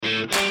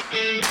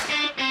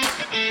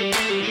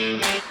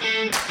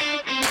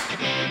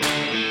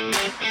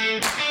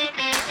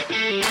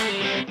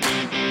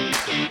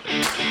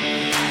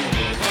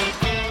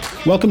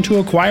Welcome to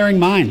Acquiring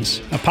Minds,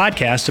 a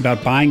podcast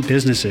about buying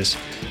businesses.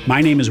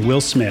 My name is Will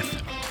Smith.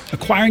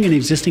 Acquiring an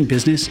existing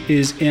business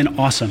is an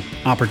awesome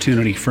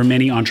opportunity for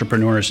many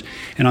entrepreneurs.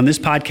 And on this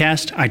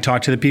podcast, I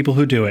talk to the people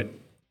who do it.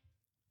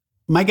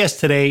 My guest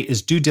today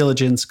is due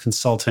diligence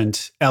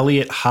consultant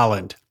Elliot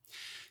Holland.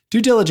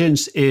 Due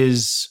diligence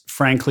is,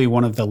 frankly,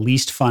 one of the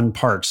least fun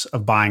parts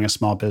of buying a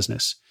small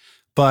business.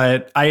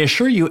 But I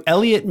assure you,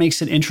 Elliot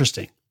makes it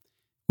interesting.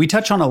 We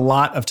touch on a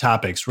lot of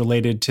topics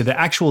related to the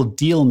actual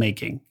deal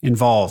making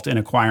involved in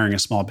acquiring a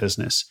small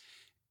business.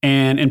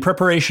 And in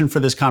preparation for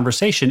this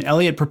conversation,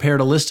 Elliot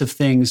prepared a list of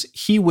things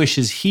he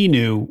wishes he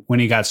knew when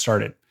he got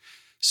started.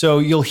 So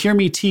you'll hear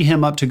me tee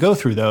him up to go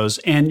through those,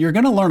 and you're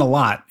going to learn a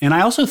lot. And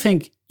I also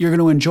think you're going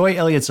to enjoy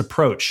Elliot's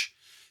approach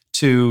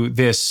to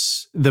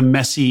the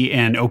messy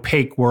and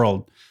opaque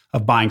world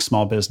of buying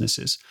small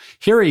businesses.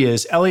 Here he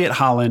is, Elliot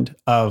Holland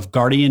of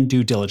Guardian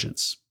Due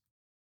Diligence.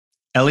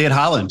 Elliot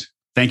Holland,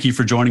 thank you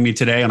for joining me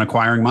today on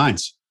Acquiring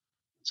Minds.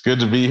 It's good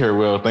to be here,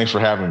 Will. Thanks for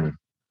having me.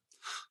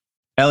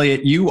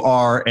 Elliot, you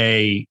are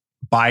a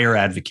buyer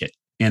advocate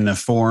in the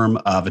form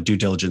of a due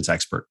diligence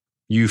expert.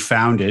 You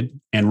founded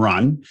and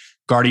run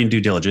Guardian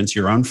Due Diligence,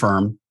 your own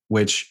firm,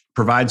 which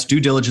provides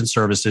due diligence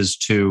services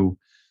to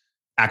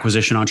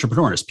acquisition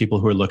entrepreneurs, people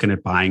who are looking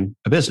at buying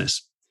a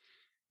business.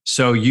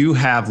 So you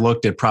have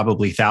looked at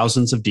probably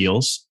thousands of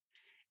deals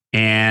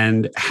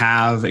and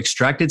have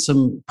extracted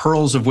some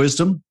pearls of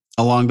wisdom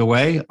along the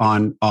way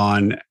on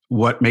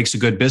what makes a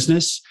good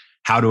business,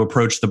 how to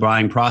approach the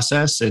buying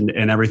process, and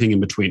everything in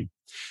between.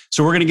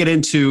 So we're going to get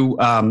into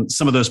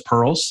some of those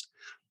pearls.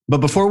 But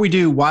before we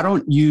do, why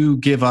don't you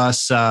give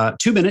us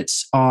 2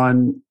 minutes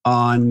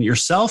on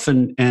yourself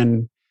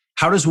and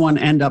how does one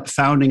end up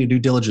founding a due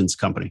diligence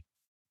company?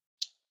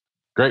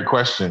 Great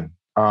question.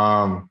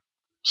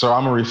 So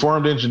I'm a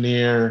reformed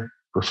engineer,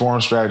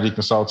 reformed strategy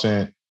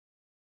consultant,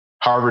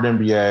 Harvard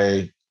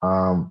MBA.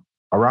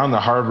 Around the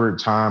Harvard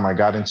time, I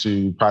got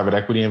into private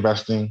equity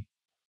investing.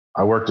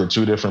 I worked at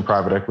 2 different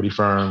private equity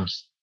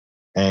firms.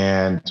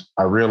 And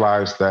I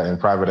realized that in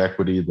private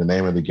equity, the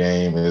name of the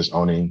game is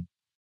owning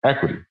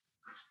equity.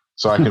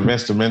 So I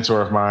convinced a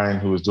mentor of mine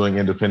who was doing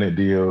independent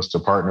deals to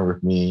partner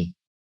with me.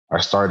 I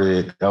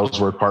started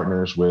Ellsworth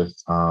Partners with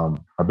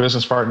a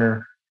business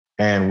partner,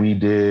 and we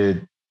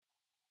did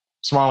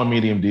small and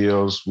medium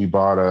deals. We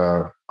bought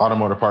a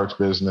automotive parts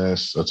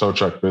business, a tow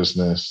truck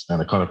business,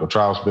 and a clinical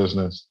trials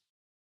business.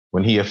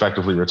 When he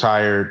effectively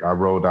retired, I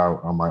rolled out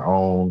on my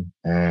own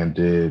and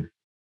did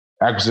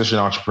acquisition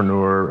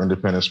entrepreneur,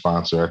 independent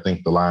sponsor. I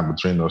think the line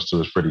between those two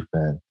is pretty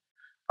thin.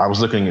 I was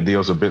looking at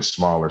deals a bit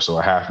smaller, so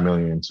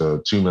 $500,000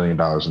 to $2 million in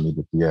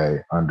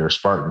EBITDA under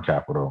Spartan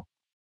Capital.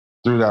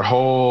 Through that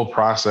whole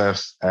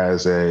process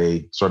as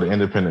a sort of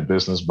independent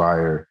business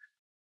buyer,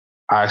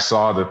 I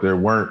saw that there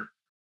weren't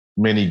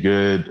many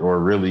good or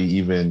really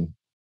even,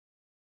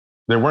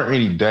 there weren't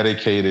any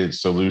dedicated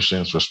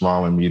solutions for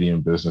small and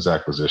medium business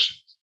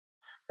acquisitions.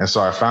 And so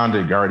I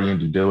founded Guardian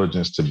Due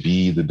Diligence to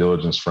be the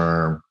diligence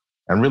firm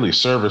and really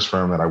service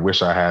firm that I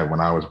wish I had when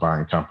I was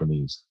buying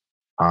companies.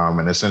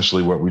 And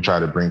essentially what we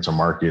try to bring to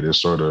market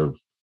is sort of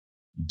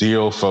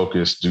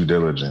deal-focused due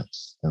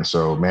diligence. And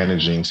so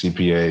managing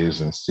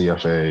CPAs and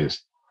CFAs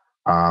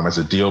as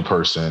a deal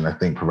person, I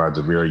think provides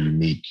a very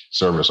unique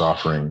service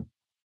offering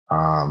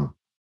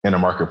in a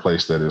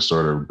marketplace that is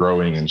sort of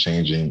growing and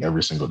changing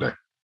every single day.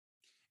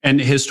 And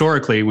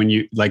historically, when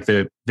you like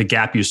the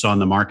gap you saw in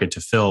the market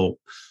to fill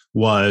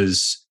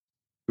was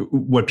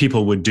what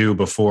people would do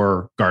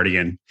before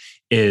Guardian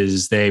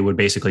is they would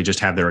basically just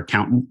have their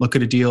accountant look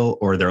at a deal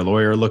or their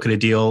lawyer look at a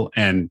deal,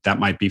 and that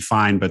might be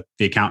fine. But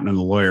the accountant and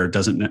the lawyer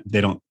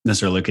they don't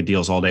necessarily look at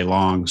deals all day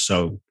long,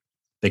 so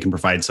they can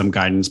provide some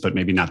guidance, but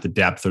maybe not the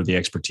depth or the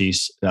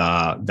expertise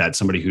that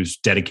somebody who's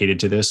dedicated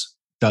to this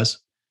does.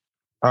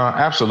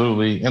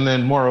 Absolutely, and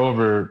then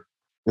moreover,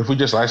 if we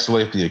just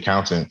isolate the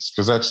accountants,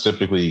 because that's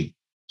typically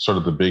sort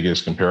of the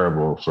biggest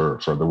comparable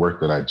for the work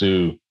that I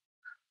do.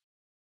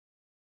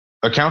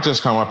 Accountants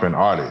come up in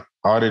audit.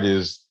 Audit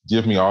is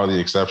give me all the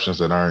exceptions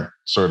that aren't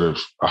sort of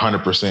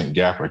 100%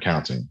 GAAP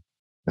accounting.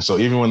 And so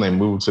even when they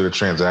move to the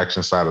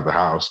transaction side of the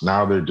house,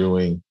 now they're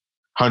doing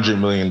 $100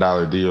 million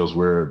deals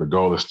where the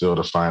goal is still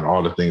to find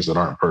all the things that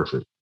aren't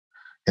perfect.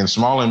 In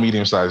small and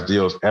medium-sized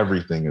deals,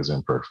 everything is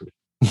imperfect.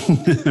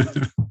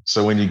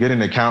 So when you get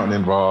an accountant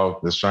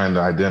involved that's trying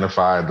to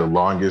identify the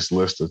longest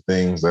list of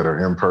things that are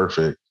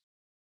imperfect,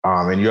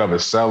 and you have a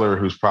seller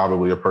who's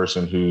probably a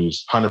person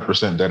who's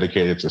 100%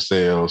 dedicated to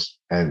sales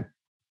and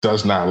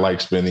does not like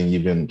spending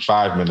even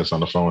 5 minutes on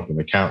the phone with an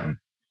accountant.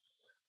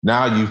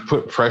 Now you've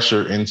put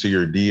pressure into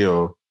your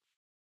deal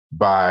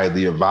by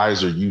the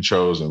advisor you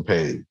chose and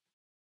paid.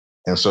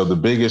 And so the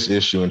biggest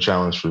issue and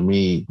challenge for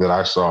me that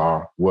I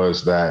saw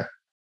was that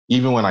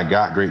even when I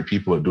got great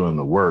people at doing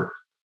the work,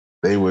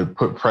 they would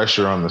put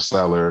pressure on the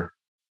seller,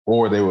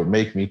 or they would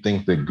make me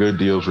think that good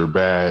deals were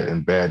bad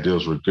and bad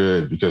deals were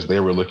good because they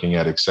were looking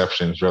at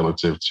exceptions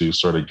relative to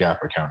sort of GAAP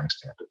accounting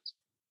standards.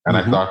 And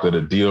I thought that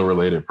a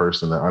deal-related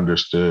person that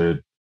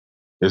understood,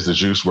 is the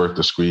juice worth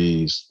the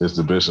squeeze? Is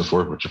the business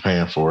worth what you're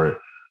paying for it?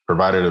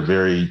 Provided a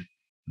very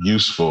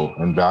useful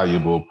and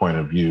valuable point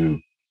of view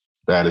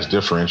that is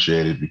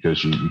differentiated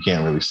because you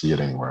can't really see it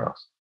anywhere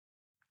else.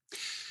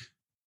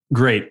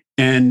 Great.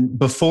 And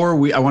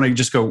I want to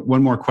just go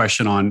one more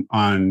question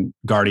on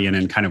Guardian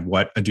and kind of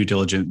what a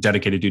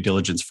dedicated due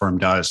diligence firm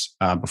does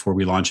before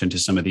we launch into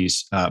some of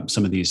these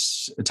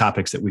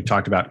topics that we've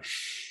talked about.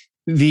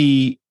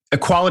 The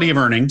quality of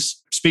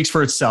earnings speaks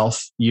for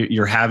itself.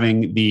 You're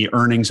having the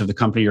earnings of the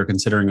company you're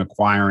considering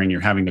acquiring.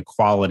 You're having the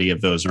quality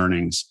of those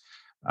earnings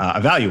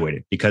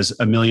evaluated, because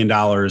 $1 million,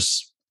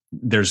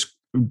 there's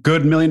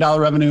good $1 million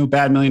revenue,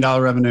 bad $1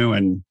 million revenue,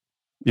 and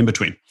in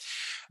between.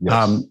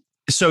 Yes.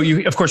 So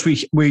of course, we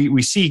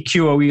see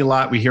QOE a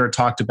lot. We hear it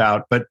talked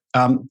about, but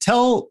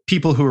tell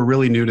people who are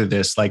really new to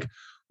this, like,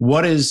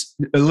 what is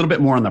a little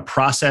bit more on the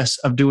process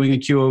of doing a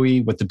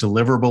QOE, what the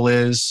deliverable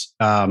is.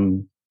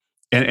 And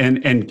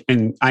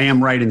I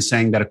am right in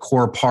saying that a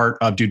core part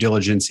of due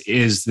diligence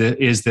is the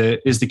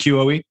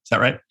QOE. Is that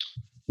right?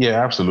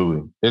 Yeah,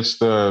 absolutely. It's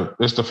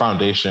the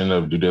foundation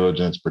of due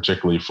diligence,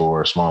 particularly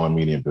for small and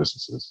medium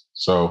businesses.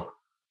 So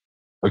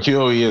a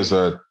QOE is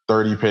a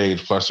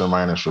 30-page plus or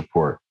minus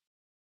report.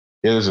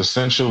 It is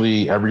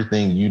essentially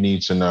everything you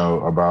need to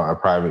know about a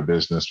private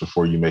business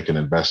before you make an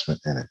investment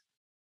in it.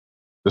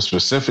 The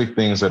specific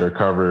things that are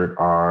covered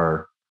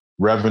are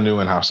revenue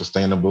and how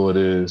sustainable it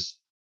is,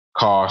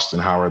 cost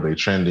and how are they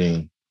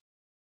trending,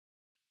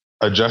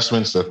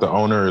 adjustments that the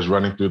owner is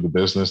running through the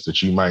business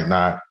that you might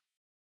not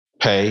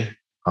pay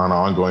on an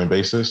ongoing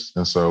basis.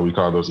 And so we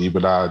call those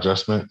EBITDA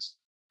adjustments.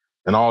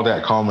 And all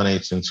that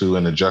culminates into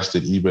an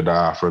adjusted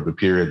EBITDA for the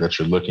period that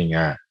you're looking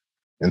at.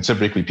 And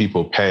typically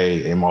people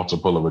pay a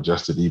multiple of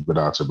adjusted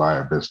EBITDA to buy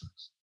a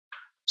business.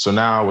 So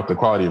now what the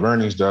quality of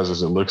earnings does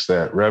is it looks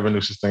at revenue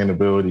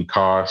sustainability,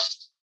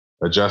 cost,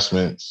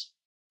 adjustments,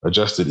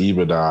 adjusted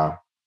EBITDA,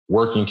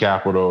 working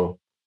capital,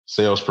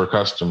 sales per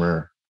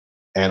customer,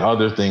 and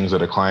other things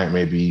that a client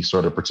may be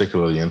sort of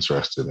particularly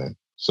interested in.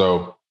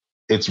 So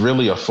it's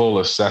really a full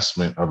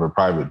assessment of a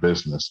private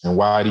business. And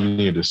why do you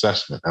need an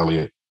assessment,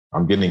 Elliot?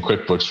 I'm getting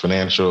QuickBooks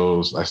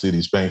financials. I see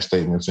these bank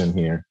statements in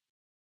here.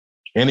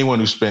 Anyone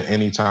who spent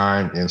any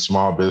time in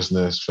small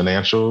business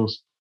financials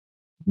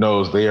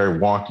knows they are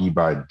wonky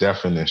by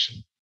definition.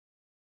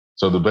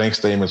 So the bank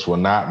statements will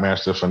not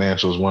match the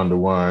financials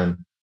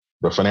one-to-one.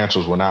 The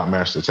financials will not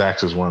match the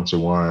taxes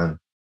one-to-one.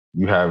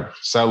 You have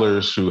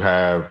sellers who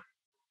have,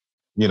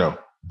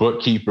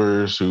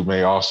 bookkeepers who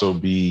may also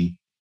be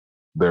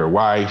their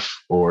wife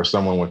or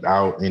someone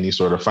without any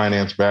sort of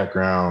finance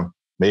background,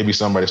 maybe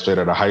somebody straight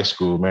out of high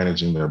school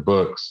managing their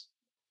books.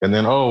 And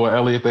then,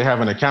 Elliot, they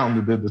have an accountant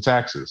who did the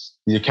taxes.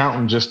 The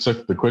accountant just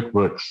took the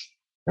QuickBooks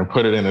and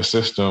put it in a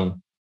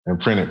system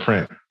and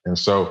print. And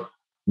so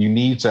you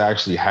need to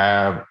actually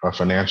have a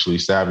financially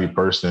savvy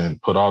person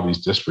put all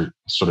these disparate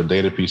sort of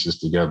data pieces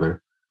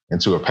together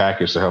into a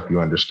package to help you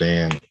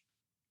understand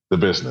the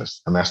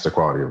business. And that's the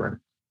quality of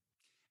earnings.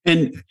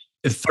 And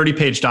a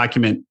 30-page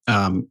document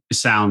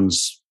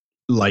sounds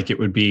like it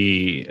would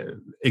be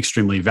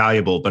extremely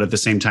valuable, but at the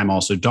same time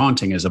also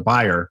daunting as a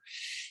buyer.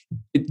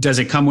 Does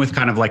it come with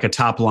kind of like a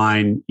top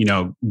line,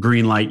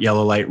 green light,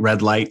 yellow light,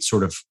 red light,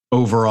 sort of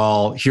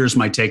overall, here's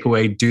my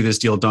takeaway, do this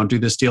deal, don't do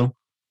this deal?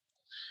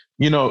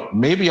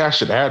 Maybe I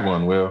should add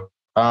one, Will.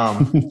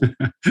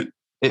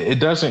 It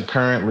doesn't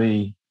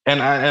currently,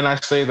 and I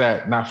say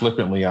that not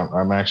flippantly,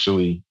 I'm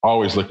actually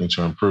always looking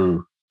to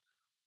improve.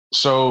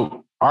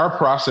 So our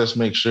process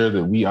makes sure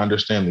that we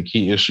understand the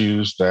key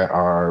issues that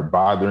are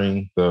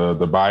bothering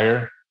the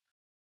buyer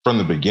from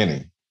the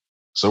beginning.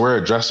 So we're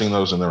addressing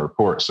those in the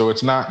report. So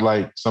it's not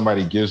like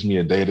somebody gives me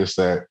a data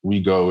set,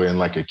 we go in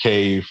like a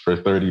cave for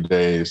 30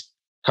 days,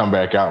 come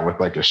back out with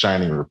like a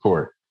shiny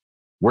report.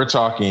 We're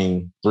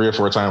talking 3 or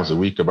 4 times a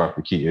week about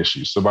the key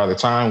issues. So by the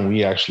time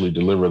we actually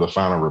deliver the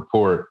final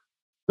report,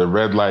 the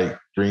red light,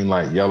 green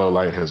light, yellow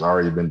light has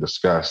already been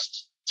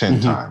discussed 10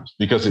 times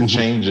because it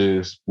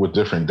changes with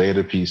different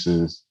data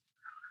pieces.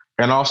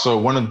 And also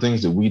one of the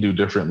things that we do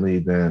differently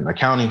than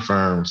accounting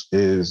firms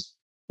is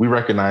we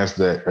recognize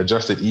that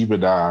adjusted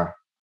EBITDA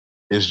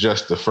is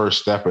just the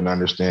first step in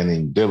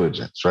understanding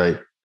diligence, right?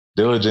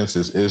 Diligence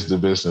is the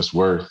business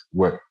worth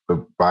what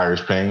the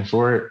buyer's paying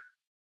for it?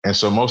 And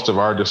so most of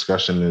our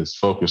discussion is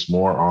focused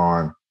more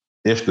on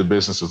if the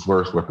business is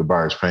worth what the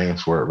buyer's paying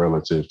for it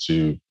relative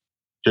to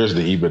here's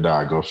the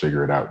EBITDA, go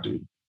figure it out,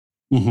 dude.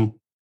 Mm-hmm.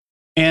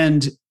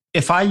 And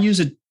if I use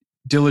a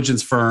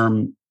diligence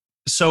firm,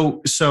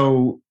 so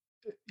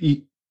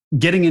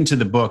getting into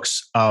the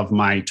books of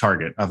my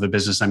target, of the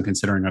business I'm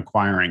considering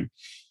acquiring,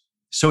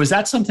 so is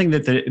that something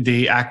that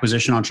the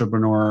acquisition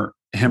entrepreneur,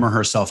 him or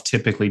herself,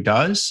 typically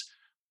does?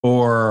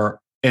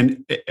 Or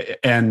and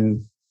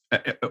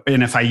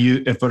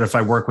if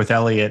I work with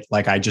Elliot,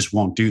 like I just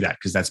won't do that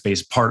because that's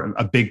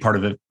a big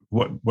part of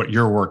what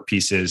your work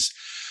piece is.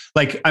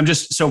 Like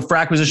so for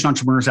acquisition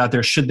entrepreneurs out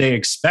there, should they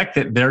expect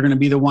that they're going to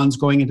be the ones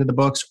going into the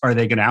books? Are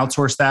they going to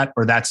outsource that?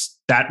 Or that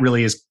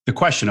really is the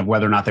question of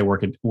whether or not they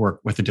work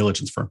with a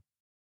diligence firm.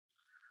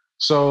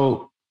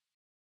 So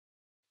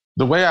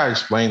the way I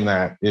explain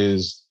that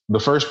is the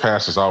first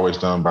pass is always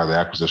done by the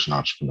acquisition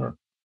entrepreneur.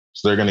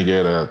 So they're going to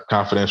get a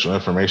confidential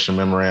information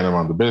memorandum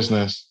on the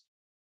business.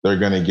 They're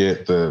going to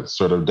get the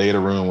sort of data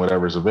room,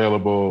 whatever's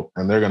available,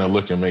 and they're going to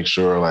look and make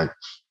sure, like,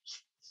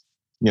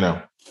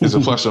 is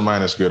it plus or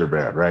minus good or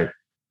bad, right?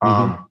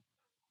 Mm-hmm.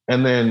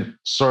 And then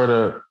sort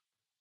of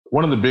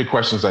one of the big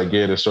questions I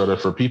get is sort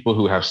of for people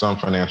who have some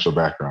financial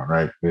background,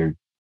 right? They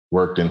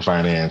worked in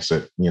finance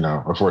at,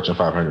 a Fortune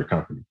 500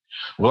 company.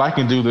 Well, I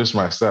can do this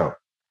myself.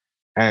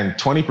 And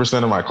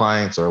 20% of my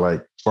clients are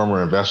like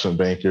former investment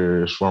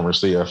bankers, former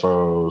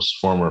CFOs,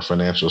 former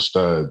financial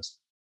studs.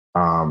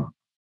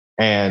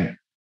 And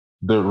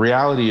the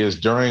reality is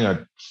during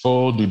a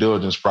full due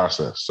diligence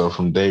process, so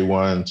from day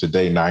 1 to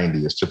day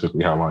 90 is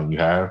typically how long you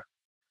have,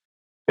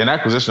 an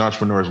acquisition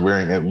entrepreneur is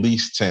wearing at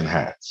least 10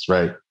 hats,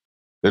 right?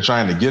 They're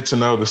trying to get to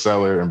know the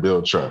seller and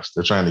build trust.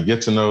 They're trying to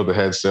get to know the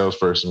head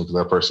salesperson because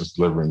that person's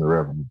delivering the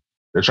revenue.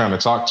 They're trying to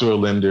talk to a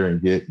lender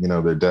and get,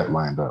 their debt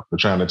lined up. They're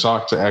trying to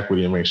talk to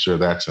equity and make sure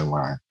that's in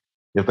line.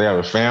 If they have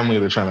a family,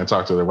 they're trying to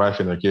talk to their wife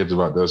and their kids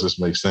about, does this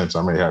make sense?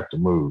 I may have to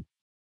move.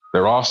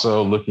 They're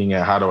also looking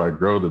at, how do I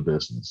grow the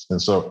business?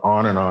 And so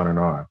on and on and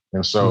on.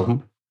 And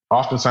so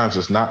oftentimes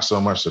it's not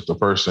so much that the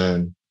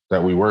person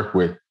that we work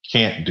with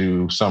can't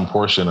do some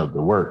portion of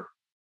the work.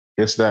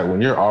 It's that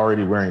when you're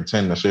already wearing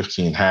 10 to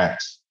 15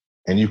 hats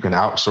and you can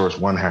outsource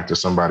one hat to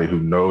somebody who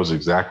knows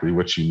exactly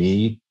what you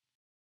need,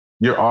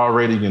 you're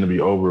already going to be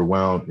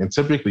overwhelmed. And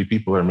typically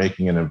people are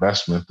making an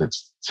investment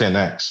that's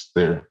 10x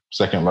their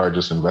second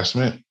largest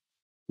investment.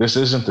 This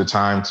isn't the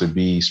time to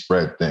be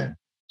spread thin.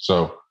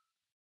 So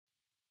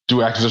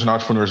do acquisition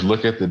entrepreneurs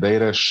look at the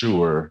data?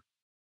 Sure.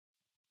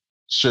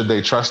 Should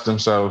they trust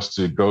themselves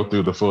to go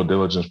through the full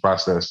diligence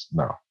process?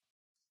 No.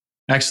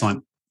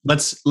 Excellent.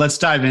 Let's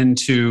dive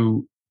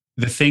into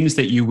the things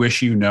that you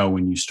wish you know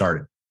when you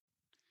started.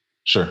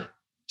 Sure.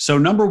 So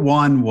number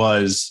 1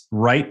 was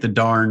write the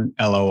darn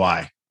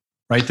LOI.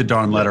 Write the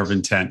darn letter of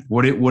intent.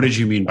 What did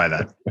you mean by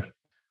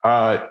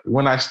that?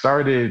 When I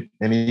started,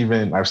 and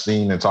even I've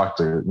seen and talked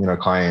to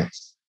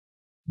clients,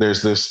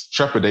 there's this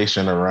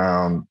trepidation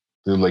around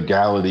the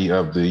legality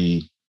of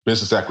the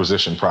business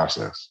acquisition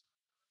process.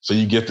 So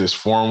you get this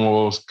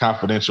formal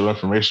confidential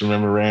information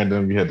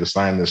memorandum. You had to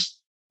sign this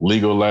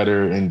legal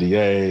letter,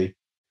 NDA.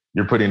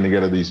 You're putting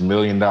together these $1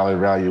 million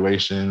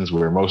valuations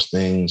where most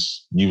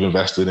things you've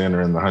invested in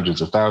are in the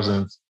hundreds of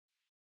thousands.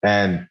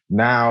 And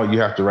now you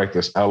have to write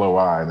this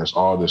LOI and there's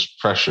all this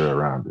pressure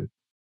around it.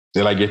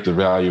 Did I get the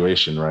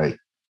valuation right?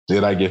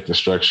 Did I get the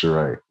structure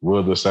right?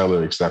 Will the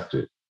seller accept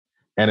it?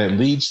 And it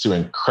leads to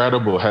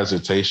incredible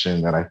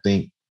hesitation that I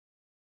think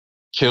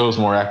kills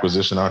more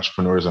acquisition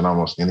entrepreneurs than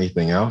almost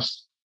anything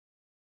else.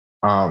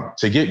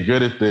 To get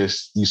good at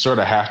this, you sort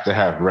of have to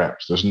have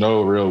reps. There's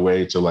no real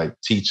way to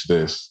teach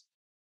this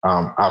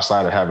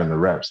outside of having the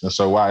reps. And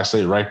so why I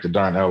say write the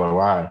darn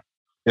LOI,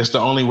 it's the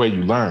only way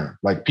you learn.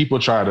 People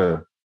try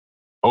to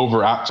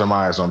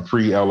over-optimize on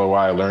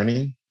pre-LOI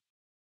learning.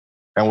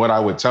 And what I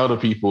would tell the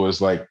people is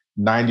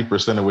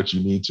 90% of what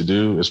you need to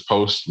do is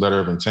post letter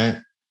of intent.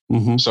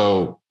 Mm-hmm.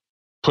 So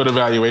put a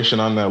valuation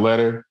on that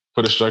letter,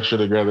 put a structure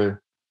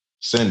together,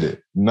 send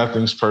it.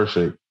 Nothing's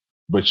perfect,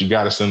 but you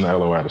got to send the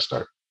LOI to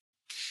start.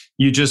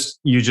 You just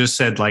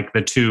said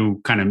the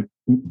 2 kind of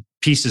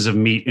pieces of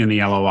meat in the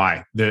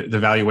LOI, the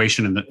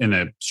valuation and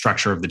the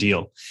structure of the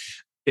deal.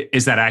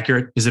 Is that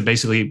accurate? Is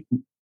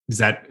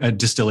that a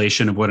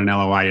distillation of what an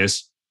LOI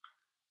is?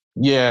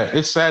 Yeah,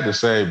 it's sad to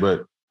say,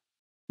 but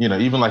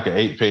even an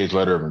 8-page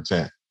letter of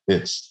intent,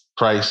 it's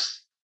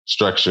price,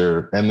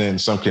 structure, and then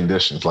some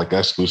conditions like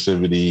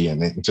exclusivity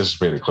and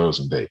anticipated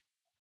closing date.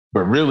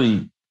 But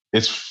really,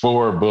 it's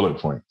 4 bullet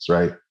points,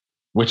 right?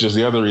 Which is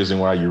the other reason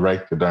why you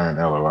write the darn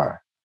LOI.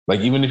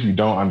 Even if you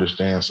don't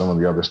understand some of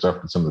the other stuff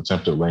that's in the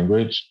template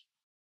language,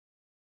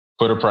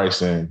 put a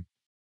price in,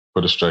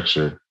 put a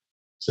structure,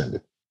 send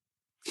it.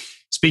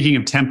 Speaking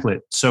of template,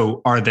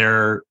 so are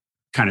there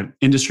kind of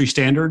industry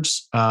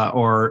standards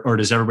or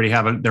does everybody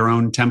have their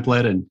own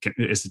template? And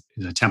is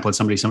a template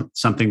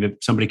something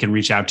that somebody can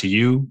reach out to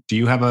you? Do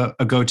you have a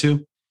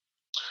go-to?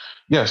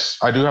 Yes,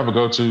 I do have a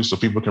go-to, so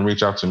people can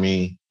reach out to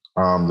me.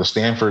 The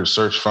Stanford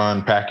Search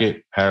Fund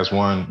packet has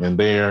one in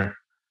there.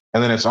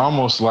 And then it's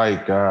almost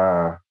like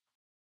your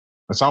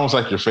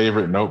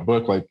favorite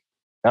notebook.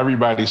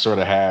 Everybody sort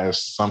of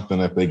has something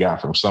that they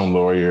got from some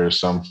lawyer,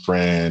 some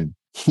friend,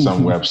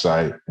 some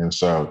website. And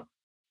so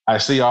I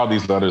see all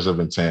these letters of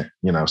intent.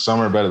 Some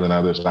are better than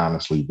others,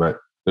 honestly, but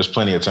there's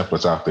plenty of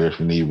templates out there. If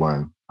you need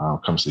one,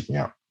 come seek me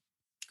out.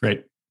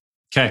 Great.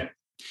 Okay.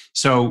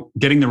 So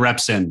getting the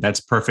reps in, that's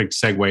perfect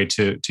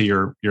segue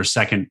to your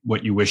second,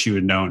 what you wish you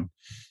had known.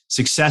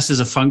 Success is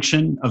a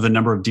function of the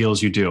number of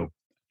deals you do.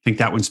 I think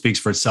that one speaks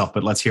for itself,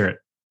 but let's hear it.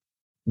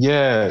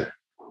 Yeah.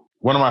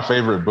 One of my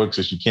favorite books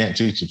is You Can't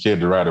Teach a Kid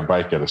to Ride a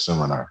Bike at a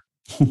Seminar.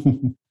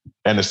 And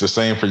it's the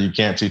same for you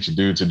can't teach a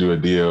dude to do a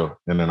deal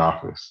in an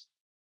office.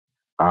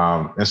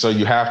 And so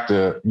you have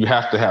to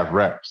have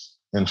reps.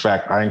 In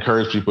fact, I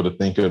encourage people to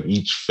think of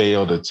each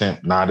failed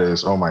attempt not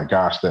as, oh my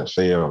gosh, that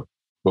failed,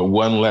 but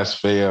one less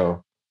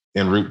fail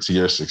en route to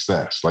your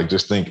success.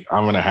 Just think,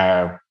 I'm going to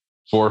have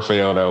 4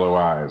 failed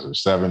LOIs or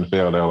 7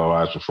 failed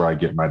LOIs before I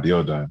get my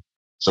deal done.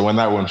 So when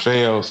that one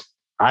fails,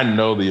 I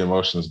know the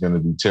emotion is going to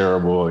be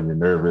terrible and you're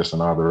nervous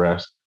and all the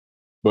rest.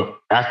 But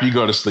after you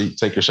go to sleep,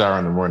 take a shower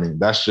in the morning,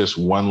 that's just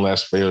one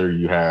less failure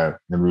you have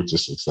en route to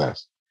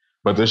success.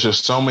 But there's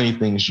just so many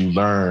things you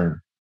learn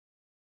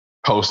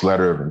post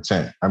letter of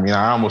intent. I mean,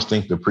 I almost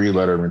think the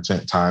pre-letter of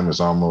intent time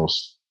is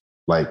almost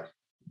like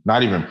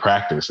not even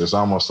practice. It's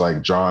almost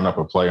like drawing up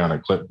a play on a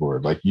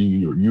clipboard. Like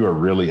you are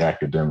really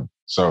academic.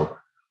 So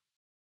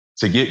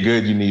to get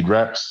good, you need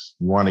reps.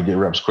 You want to get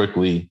reps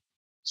quickly.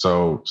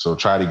 So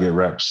try to get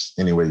reps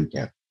any way you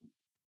can.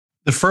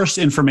 The first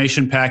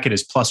information packet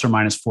is plus or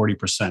minus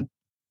 40%.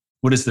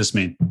 What does this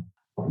mean?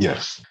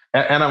 Yes.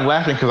 And I'm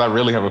laughing because I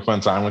really have a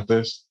fun time with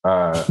this.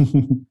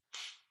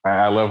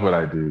 I love what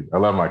I do. I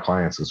love my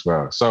clients as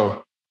well.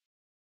 So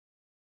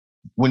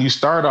when you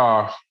start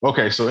off,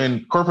 okay, so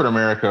in corporate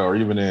America or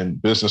even in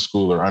business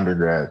school or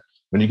undergrad,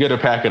 when you get a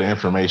packet of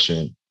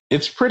information,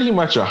 it's pretty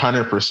much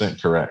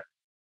 100% correct,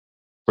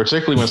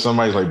 particularly when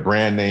somebody's like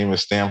brand name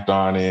is stamped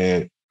on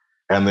it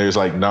and there's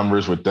like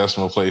numbers with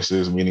decimal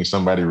places, meaning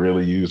somebody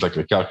really used like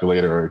a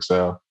calculator or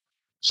Excel.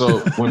 So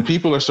when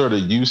people are sort of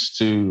used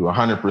to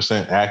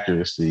 100%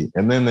 accuracy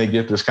and then they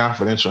get this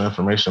confidential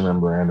information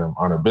memorandum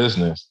on a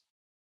business,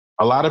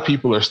 a lot of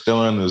people are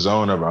still in the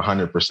zone of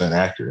 100%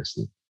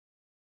 accuracy.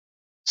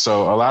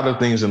 So a lot of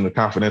things in the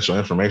confidential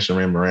information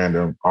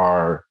memorandum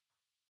are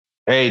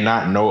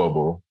not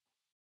knowable.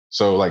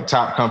 So like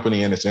top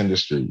company in its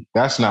industry,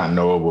 that's not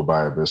knowable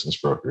by a business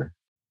broker.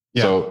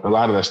 Yeah. So a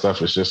lot of that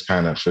stuff is just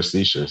kind of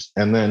facetious.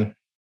 And then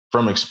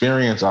from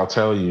experience, I'll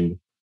tell you,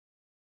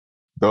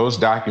 those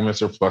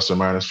documents are plus or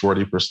minus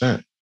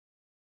 40%.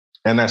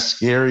 And that's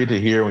scary to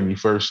hear when you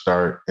first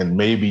start. And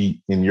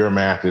maybe in your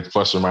math, it's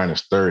plus or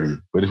minus 30.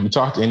 But if you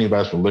talk to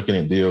anybody from looking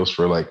at deals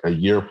for like a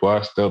year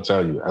plus, they'll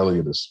tell you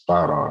Elliott is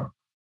spot on.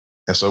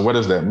 And so what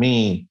does that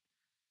mean?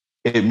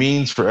 It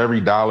means for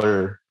every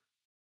dollar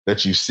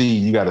that you see,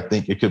 you got to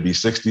think it could be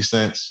 60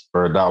 cents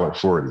or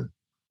 $1.40.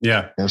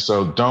 Yeah. And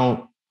so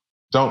don't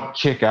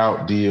kick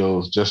out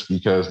deals just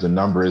because the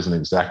number isn't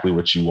exactly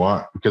what you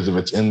want, because if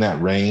it's in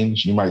that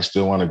range, you might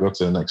still want to go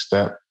to the next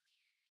step.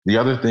 The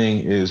other thing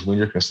is when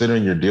you're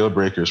considering your deal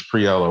breakers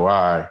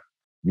pre-LOI,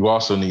 you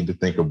also need to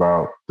think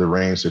about the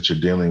range that you're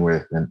dealing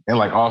with and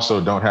like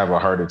also don't have a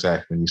heart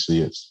attack when you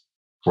see it's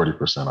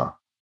 40% off.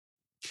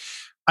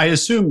 I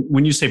assume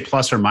when you say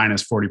plus or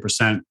minus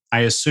 40%, I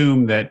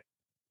assume that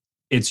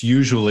it's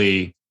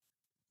usually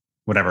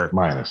whatever.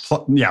 Minus.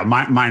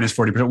 Minus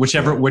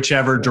 40%,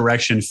 whichever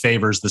direction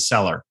favors the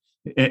seller,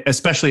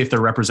 especially if they're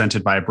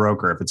represented by a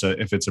broker.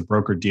 If it's a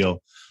broker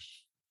deal,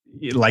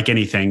 like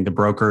anything, the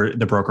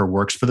broker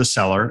works for the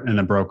seller, and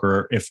the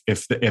broker,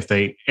 if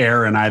they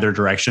err in either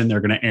direction, they're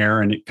going to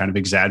err in kind of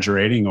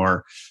exaggerating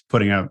or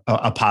putting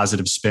a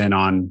positive spin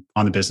on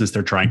the business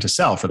they're trying to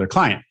sell for their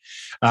client.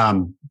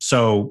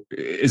 So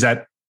is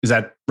that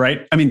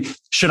right? I mean,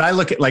 should I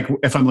look at, like,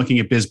 if I'm looking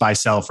at biz buy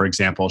sell, for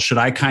example, should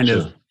I kind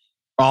of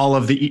all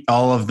of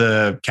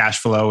the cash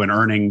flow and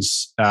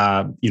earnings,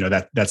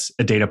 that's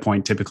a data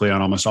point typically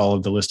on almost all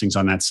of the listings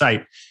on that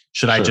site.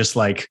 Should I just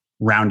like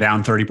round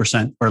down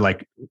 30% or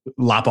like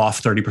lop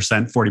off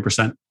 30%,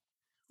 40%?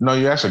 No,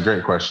 you asked a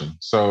great question.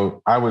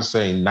 So I would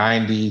say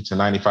 90 to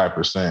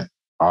 95%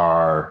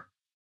 are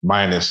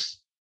minus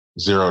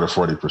 0 to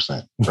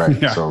 40%,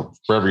 right? Yeah. So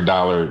for every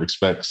dollar,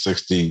 expect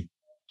 60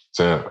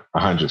 to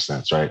 100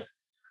 cents, right?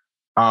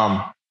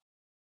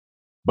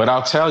 But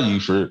I'll tell you,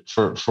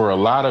 for a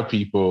lot of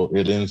people,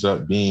 it ends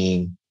up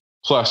being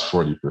plus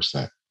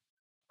 40%.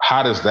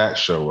 How does that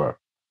show up?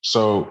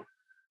 So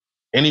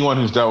anyone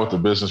who's dealt with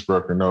a business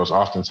broker knows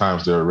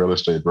oftentimes they're a real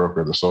estate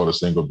broker that sold a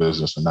single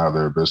business and now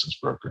they're a business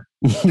broker.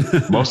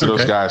 Most of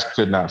those guys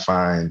could not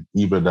find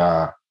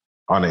EBITDA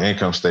on the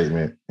income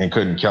statement and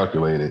couldn't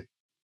calculate it.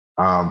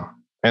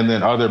 And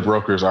then other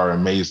brokers are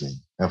amazing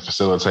and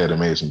facilitate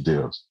amazing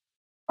deals.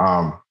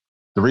 The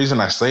reason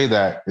I say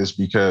that is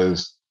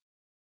because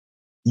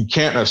you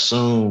can't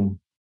assume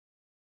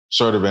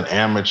sort of an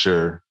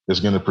amateur is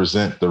going to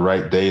present the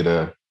right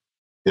data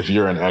if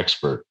you're an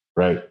expert,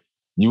 right?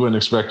 You wouldn't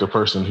expect a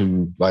person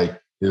who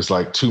is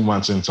 2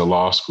 months into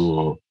law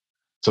school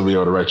to be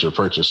able to write your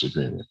purchase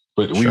agreement.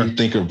 But when you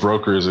think of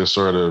brokers as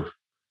sort of,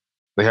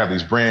 they have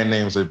these brand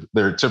names,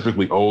 they're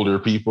typically older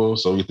people.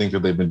 So you think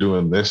that they've been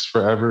doing this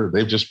forever.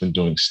 They've just been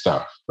doing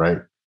stuff, right?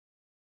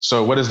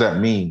 So what does that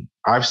mean?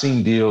 I've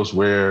seen deals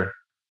where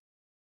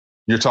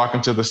you're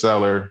talking to the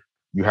seller,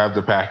 you have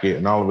the packet,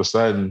 and all of a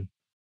sudden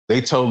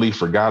they totally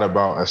forgot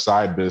about a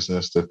side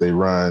business that they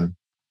run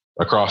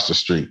across the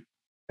street.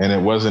 And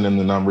it wasn't in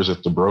the numbers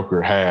that the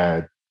broker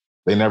had.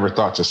 They never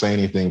thought to say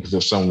anything because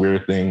it's some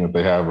weird thing that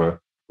they have a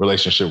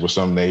relationship with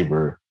some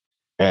neighbor.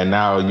 And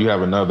now you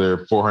have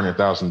another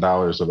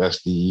 $400,000 of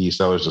SDE,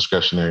 seller's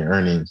discretionary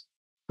earnings,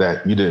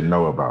 that you didn't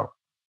know about.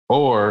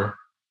 Or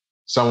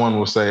someone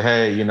will say,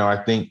 hey,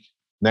 I think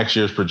next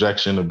year's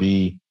projection will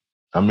be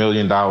 $1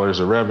 million of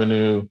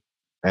revenue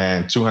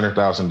and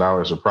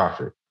 $200,000 of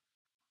profit.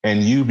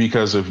 And you,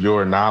 because of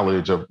your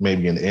knowledge of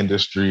maybe an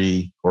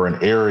industry or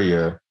an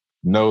area,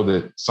 know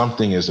that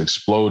something is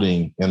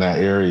exploding in that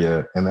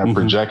area and that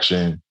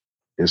projection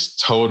is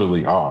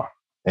totally off.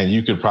 And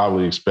you could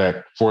probably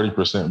expect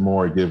 40%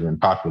 more given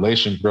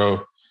population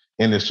growth,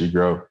 industry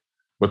growth,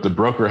 but the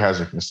broker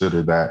hasn't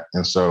considered that.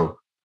 And so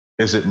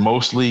is it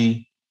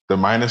mostly the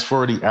minus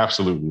 40?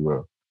 Absolutely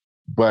will.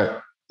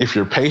 But if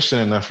you're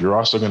patient enough, you're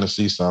also going to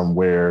see some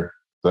where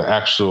the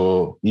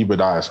actual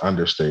EBITDA is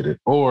understated,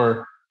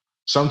 or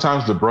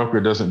sometimes the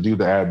broker doesn't do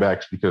the add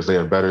backs because they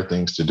have better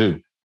things to do.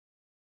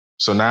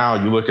 So now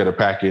you look at a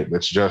packet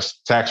that's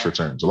just tax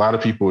returns. A lot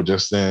of people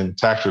just send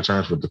tax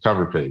returns with the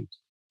cover page.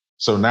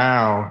 So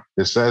now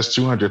it says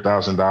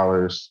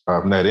 $200,000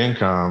 of net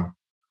income,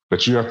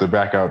 but you have to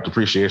back out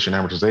depreciation,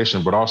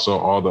 amortization, but also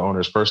all the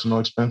owner's personal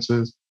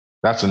expenses.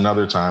 That's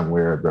another time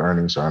where the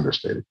earnings are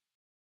understated.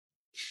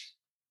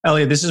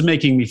 Elliot, this is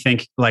making me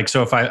think, like,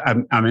 so if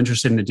I'm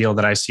interested in a deal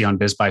that I see on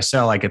Biz Buy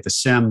Sell, I get the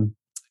SIM,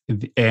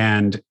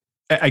 and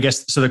I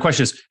guess, so the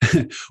question is,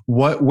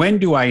 when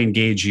do I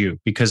engage you?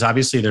 Because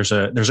obviously there's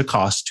a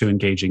cost to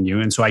engaging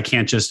you. And so I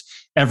can't just,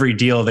 every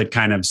deal that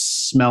kind of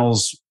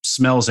smells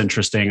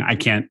interesting, I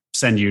can't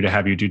send you to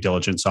have you due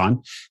diligence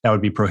on. That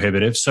would be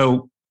prohibitive.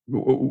 So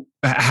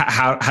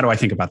how do I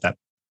think about that?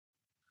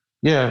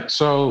 Yeah.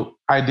 So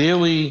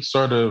ideally,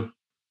 sort of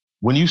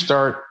when you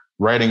start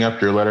writing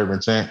up your letter of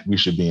intent, we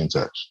should be in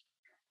touch.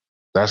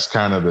 That's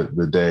kind of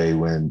the day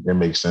when it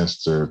makes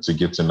sense to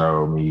get to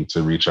know me,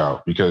 to reach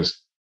out. Because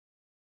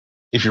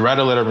if you write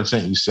a letter of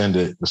intent, you send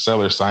it, the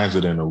seller signs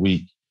it in a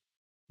week.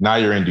 Now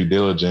you're in due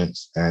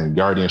diligence and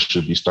Guardian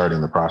should be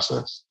starting the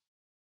process.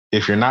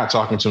 If you're not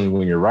talking to me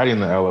when you're writing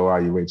the LOI,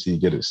 you wait till you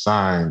get it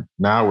signed.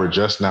 Now we're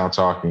just now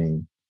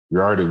talking.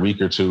 You're already a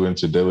week or two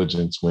into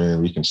diligence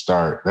when we can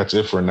start. That's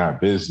if we're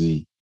not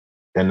busy.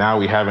 And now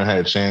we haven't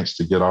had a chance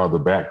to get all the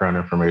background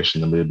information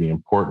that may be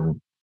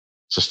important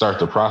to start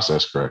the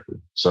process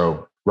correctly.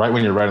 So right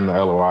when you're writing the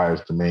LOI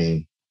is the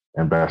main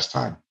and best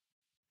time.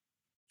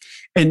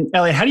 And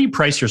Elliot, how do you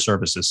price your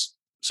services?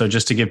 So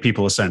just to give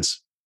people a sense.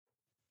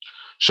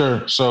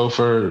 Sure. So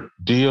for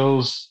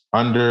deals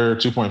under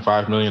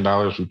 $2.5 million,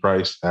 we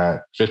price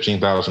at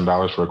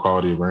 $15,000 for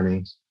quality of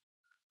earnings.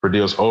 For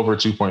deals over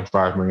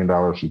 $2.5 million,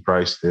 we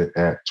priced it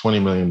at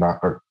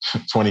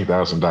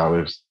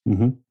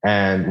 $20,000.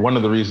 And one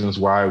of the reasons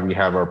why we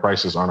have our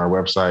prices on our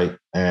website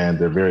and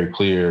they're very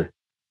clear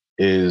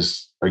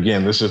is,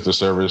 again, this is the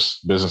service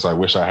business I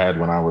wish I had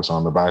when I was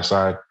on the buy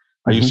side.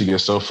 I used to get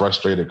so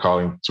frustrated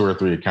calling 2 or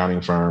 3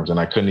 accounting firms and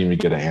I couldn't even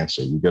get an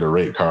answer. You get a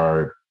rate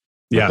card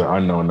with the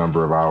unknown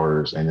number of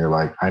hours and you're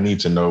like, I need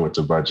to know what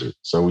to budget.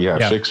 So we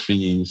have fixed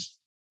fees,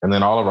 and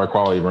then all of our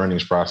quality of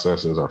earnings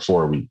processes are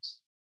 4 weeks.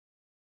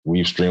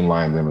 We've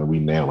streamlined them and we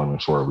nail them in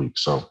 4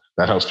 weeks. So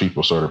that helps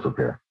people sort of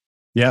prepare.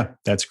 Yeah,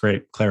 that's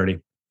great. Clarity.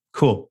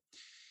 Cool.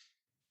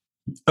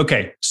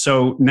 Okay.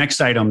 So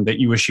next item that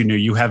you wish you knew,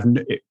 you have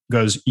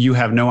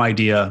no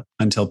idea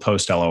until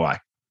post LOI.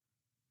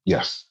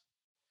 Yes.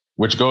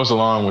 Which goes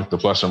along with the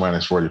plus or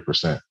minus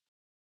 40%.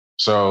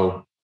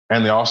 So,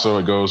 and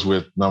it goes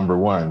with number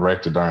 1,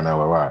 write the darn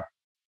LOI.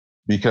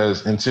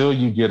 Because until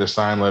you get a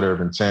signed letter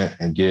of intent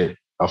and get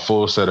a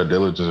full set of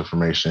diligence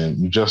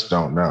information, you just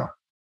don't know.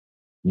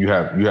 You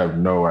have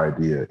no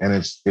idea. And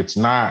it's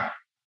not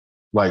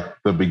like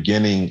the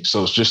beginning.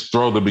 So it's just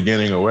throw the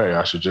beginning away.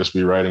 I should just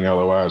be writing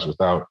LOIs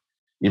without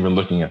even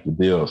looking at the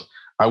deals.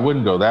 I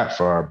wouldn't go that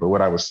far, but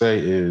what I would say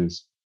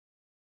is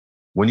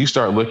when you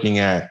start looking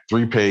at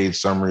 3-page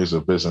summaries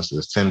of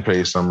businesses,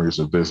 10-page summaries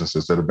of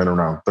businesses that have been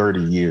around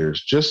 30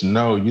 years, just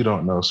know you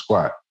don't know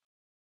squat.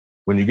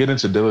 When you get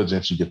into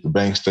diligence, you get the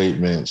bank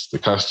statements, the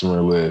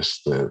customer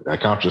list, the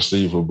accounts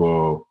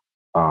receivable,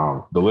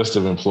 the list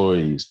of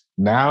employees.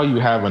 Now you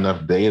have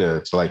enough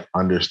data to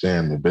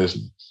understand the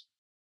business.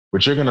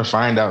 But you're going to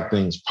find out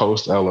things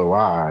post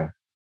LOI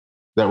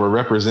that were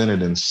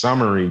represented in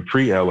summary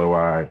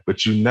pre-LOI,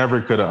 but you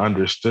never could have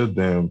understood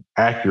them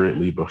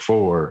accurately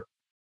before.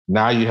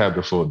 Now you have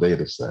the full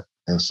data set.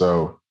 And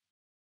so,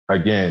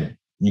 again,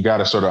 you got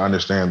to sort of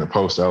understand the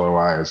post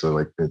LOI is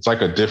it's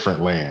like a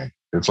different land.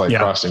 It's like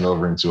crossing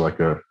over into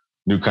a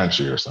new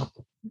country or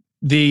something.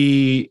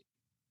 These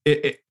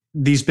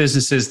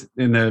businesses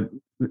in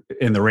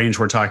the range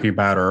we're talking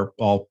about are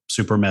all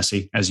super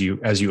messy, as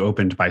you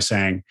opened by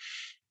saying.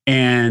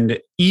 And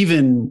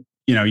even,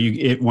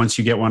 once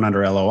you get one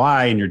under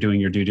LOI and you're doing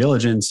your due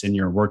diligence and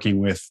you're working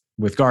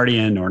with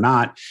Guardian or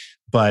not,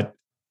 but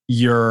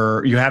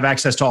you have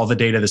access to all the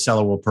data the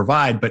seller will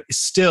provide, but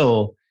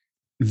still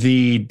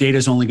the data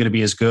is only going to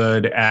be as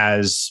good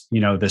as,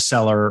 the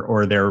seller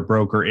or their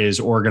broker is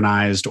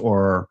organized,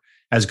 or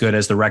as good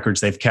as the records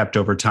they've kept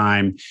over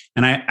time.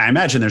 And I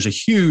imagine there's a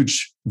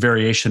huge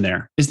variation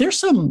there. Is there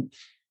some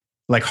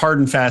hard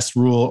and fast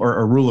rule or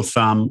a rule of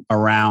thumb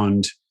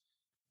around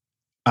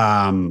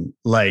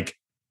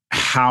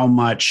how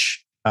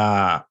much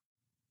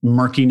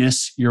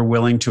murkiness you're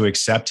willing to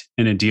accept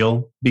in a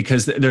deal?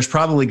 Because there's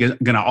probably going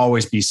to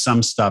always be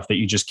some stuff that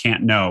you just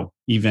can't know,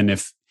 even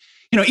if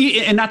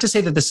And not to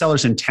say that the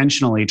seller's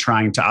intentionally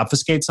trying to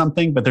obfuscate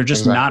something, but they're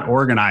just not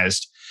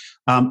organized.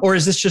 Or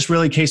is this just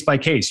really case by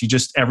case?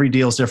 Every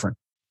deal is different.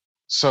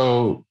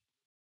 So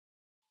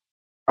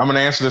I'm going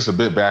to answer this a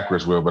bit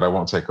backwards, Will, but I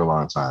won't take a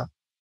long time.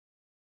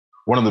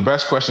 One of the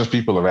best questions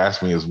people have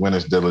asked me is, when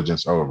is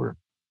diligence over?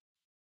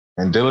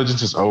 And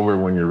diligence is over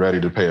when you're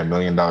ready to pay $1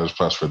 million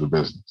plus for the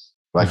business.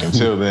 Like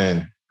until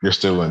then, you're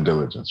still in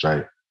diligence,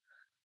 right?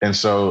 And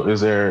so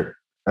is there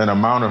an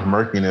amount of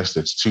murkiness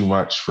that's too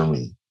much for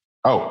me?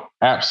 Oh,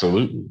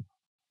 absolutely.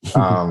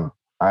 There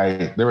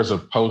was a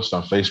post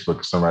on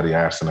Facebook somebody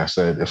asked, and I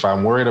said, if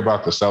I'm worried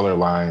about the seller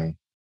lying,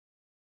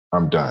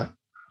 I'm done.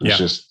 It's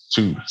just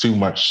too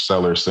much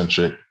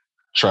seller-centric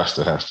trust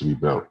that has to be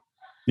built.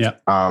 Yeah.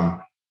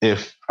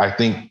 If I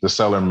think the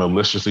seller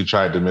maliciously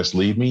tried to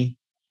mislead me,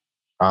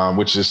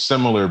 which is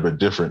similar but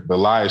different. The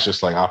lie is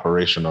just like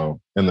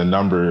operational. In the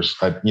numbers,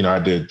 I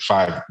did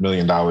 $5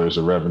 million of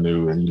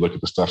revenue, and you look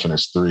at the stuff and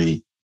it's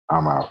 3,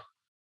 I'm out.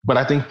 But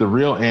I think the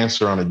real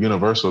answer on a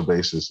universal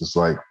basis is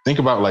like, think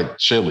about like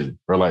chili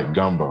or like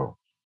gumbo,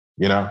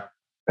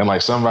 and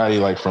like somebody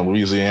like from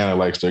Louisiana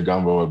likes their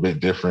gumbo a bit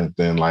different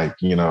than like,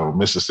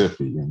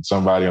 Mississippi, and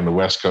somebody on the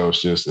West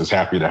Coast just is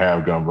happy to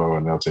have gumbo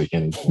and they'll take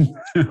anything.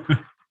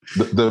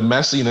 The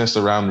messiness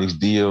around these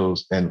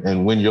deals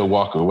and when you'll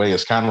walk away,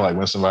 it's kind of like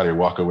when somebody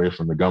walk away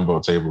from the gumbo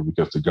table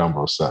because the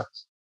gumbo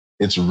sucks.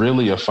 It's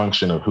really a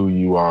function of who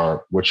you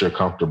are, what you're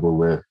comfortable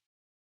with,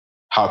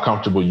 how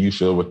comfortable you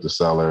feel with the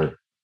seller,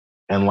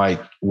 and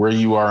like where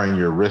you are in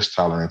your risk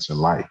tolerance in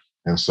life.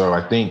 And so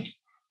I think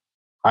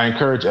I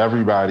encourage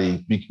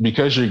everybody,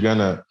 because you're going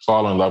to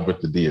fall in love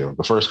with the deal.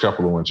 The first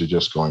couple of ones you're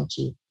just going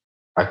to.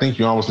 I think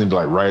you almost need to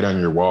like write on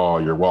your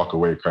wall your walk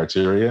away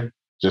criteria,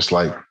 just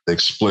like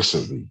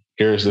explicitly.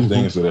 Here's the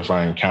things that if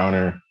I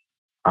encounter,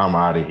 I'm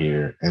out of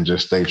here, and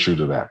just stay true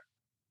to that.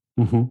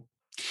 Mm-hmm.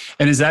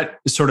 And is that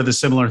sort of the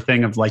similar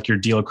thing of like your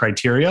deal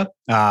criteria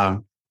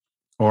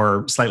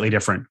or slightly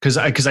different? Because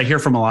I hear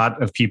from a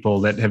lot of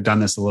people that have done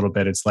this a little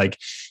bit. It's like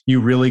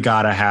you really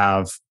got to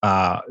have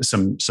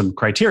some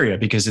criteria,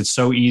 because it's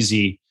so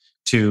easy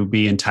to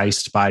be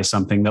enticed by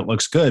something that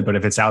looks good. But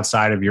if it's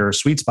outside of your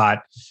sweet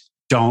spot,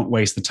 don't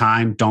waste the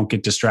time. Don't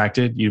get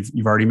distracted.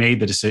 You've already made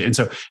the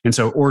decision. And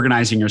so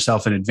organizing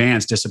yourself in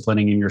advance,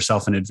 disciplining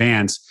yourself in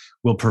advance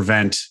will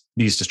prevent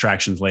these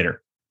distractions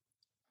later.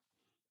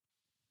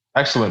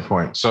 Excellent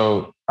point.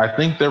 So I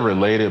think they're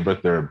related,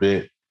 but they're a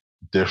bit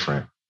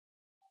different.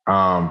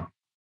 I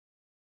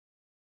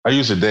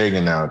use a DAG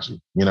analogy,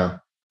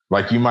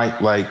 like you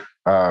might like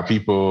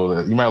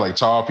people, you might like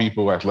tall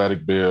people,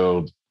 athletic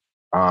build,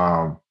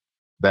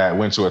 that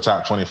went to a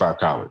top 25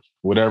 college,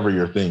 whatever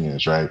your thing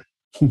is, right?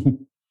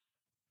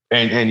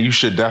 And you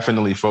should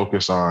definitely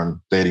focus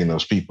on dating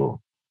those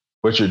people.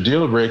 But your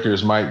deal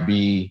breakers might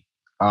be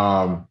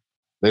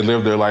they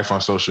live their life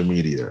on social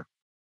media,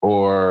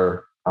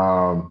 or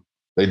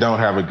they don't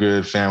have a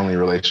good family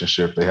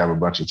relationship. They have a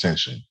bunch of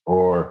tension,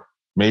 or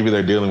maybe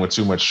they're dealing with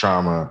too much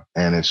trauma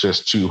and it's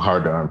just too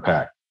hard to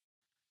unpack.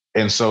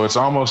 And so it's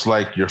almost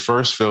like your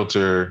first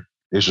filter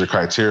is your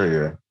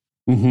criteria,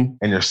 and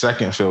your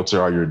second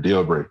filter are your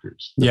deal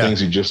breakers, the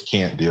things you just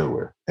can't deal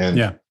with.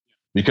 And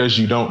because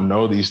you don't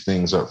know these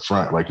things up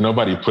front, like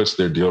nobody puts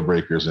their deal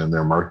breakers in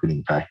their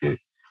marketing packet.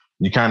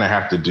 You kind of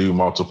have to do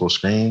multiple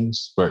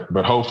screens, but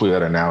hopefully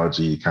that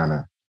analogy kind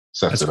of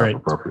sets it up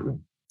appropriately.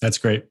 That's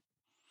great.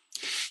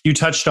 You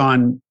touched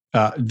on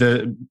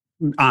the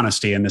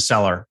honesty in the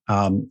seller,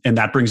 and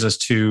that brings us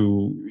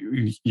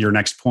to your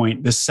next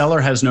point. The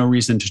seller has no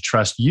reason to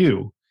trust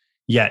you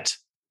yet.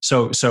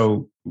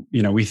 So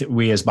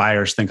we as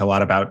buyers think a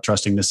lot about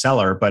trusting the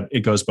seller, but it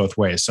goes both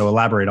ways. So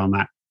elaborate on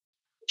that.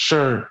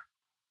 Sure.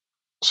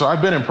 So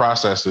I've been in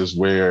processes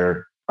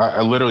where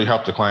I literally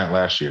helped a client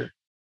last year.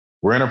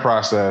 We're in a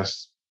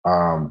process,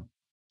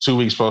 2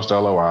 weeks post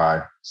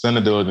LOI, send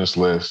a diligence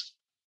list.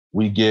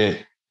 We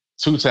get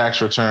 2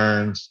 tax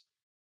returns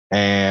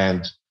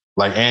and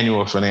like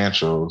annual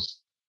financials.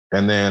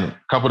 And then a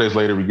couple of days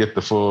later, we get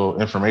the full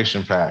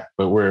information pack,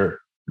 but we're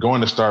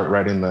going to start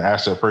writing the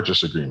asset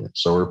purchase agreement.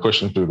 So we're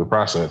pushing through the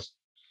process.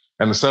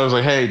 And the seller's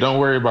like, hey, don't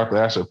worry about the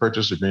asset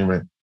purchase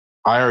agreement.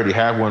 I already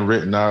have one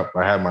written up.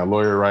 I had my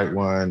lawyer write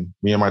one.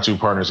 Me and my 2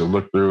 partners have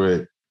looked through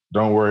it.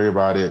 Don't worry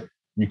about it.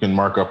 You can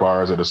mark up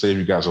ours. It'll save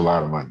you guys a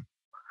lot of money.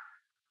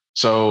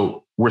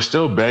 So we're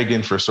still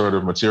begging for sort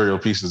of material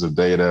pieces of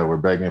data. We're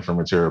begging for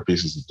material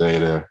pieces of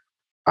data.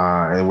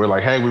 And we're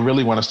like, hey, we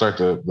really want to start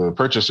the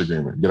purchase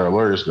agreement, get our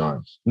lawyers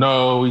going.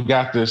 No, we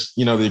got this.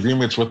 The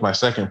agreement's with my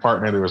second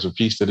partner. There was a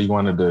piece that he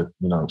wanted to,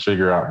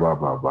 figure out, blah,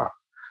 blah, blah.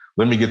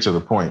 Let me get to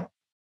the point.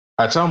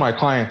 I tell my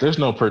client, there's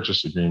no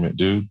purchase agreement,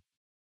 dude.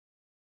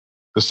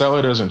 The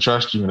seller doesn't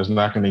trust you and is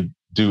not going to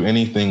do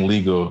anything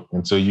legal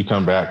until you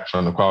come back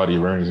from the quality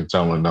of earnings and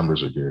tell him the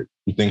numbers are good.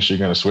 He thinks you're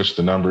going to switch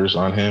the numbers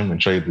on him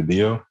and trade the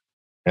deal.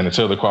 And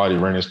until the quality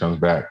of earnings comes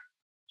back,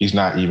 he's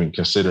not even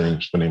considering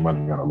spending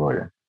money on a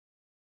lawyer,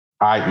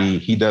 i.e.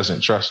 he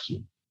doesn't trust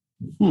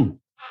you.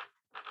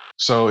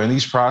 So in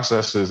these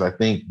processes, I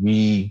think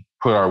we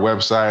put our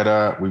website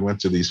up. We went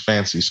to these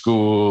fancy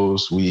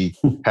schools. We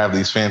have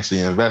these fancy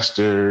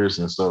investors.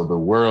 And so the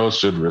world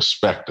should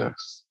respect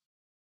us.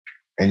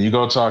 And you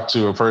go talk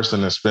to a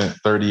person that spent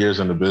 30 years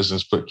in the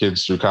business, put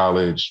kids through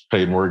college,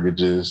 paid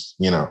mortgages,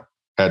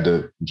 had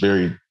the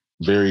very,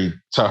 very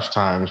tough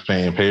times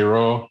paying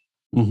payroll.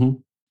 Mm-hmm.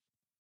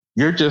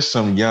 You're just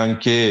some young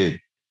kid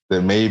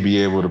that may be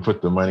able to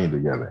put the money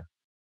together.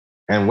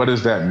 And what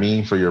does that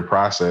mean for your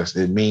process?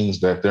 It means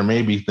that there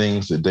may be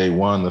things that day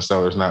one, the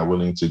seller's not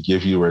willing to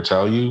give you or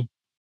tell you,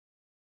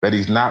 that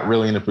he's not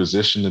really in a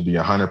position to be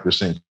 100%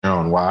 clear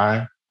on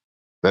why,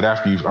 that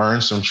after you've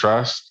earned some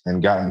trust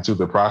and gotten through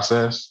the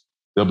process,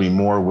 they'll be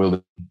more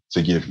willing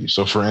to give you.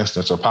 So for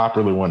instance, a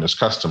popular one is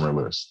customer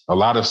list. A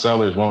lot of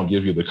sellers won't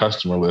give you the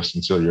customer list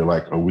until you're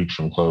like a week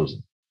from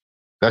closing.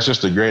 That's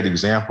just a great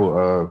example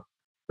of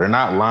they're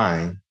not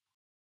lying.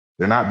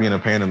 They're not being a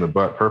pain in the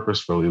butt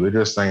purposefully. They're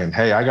just saying,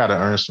 hey, I got to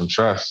earn some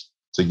trust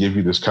to give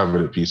you this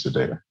coveted piece of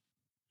data.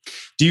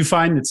 Do you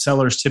find that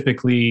sellers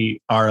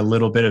typically are a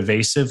little bit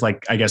evasive?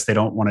 Like, I guess they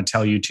don't want to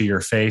tell you to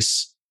your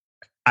face,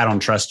 I don't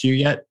trust you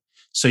yet.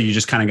 So you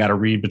just kind of got to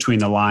read between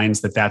the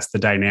lines that that's the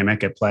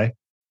dynamic at play?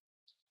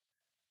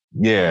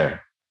 Yeah.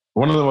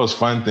 One of the most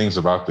fun things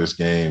about this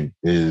game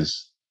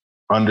is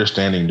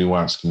understanding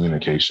nuanced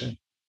communication.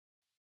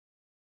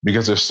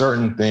 Because there's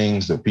certain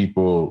things that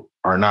people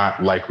are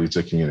not likely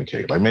to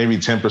communicate. Like maybe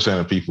 10%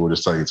 of people will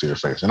just tell you to your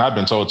face. And I've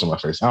been told to my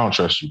face, I don't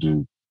trust you,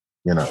 dude.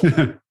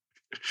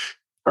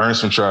 Earn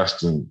some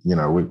trust and,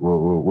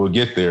 we'll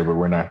get there, but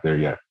we're not there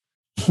yet.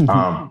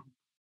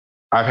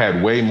 I've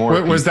had way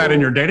more. Was that in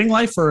your dating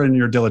life or in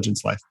your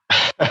diligence life?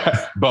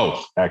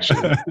 Both,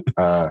 actually.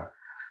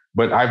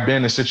 But I've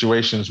been in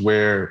situations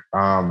where,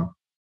 and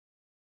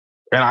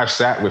I've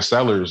sat with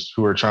sellers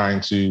who are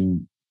trying to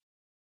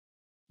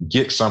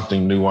get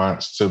something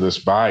nuanced to this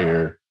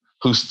buyer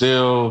who's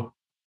still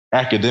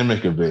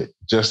academic a bit,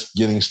 just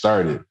getting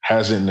started,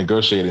 hasn't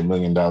negotiated $1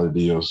 million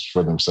deals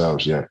for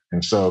themselves yet.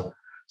 And so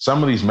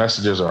some of these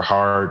messages are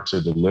hard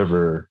to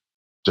deliver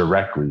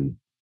directly.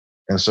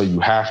 And so you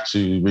have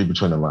to read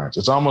between the lines.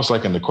 It's almost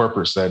like in the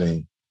corporate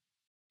setting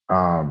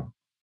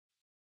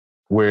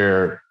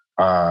where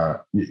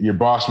your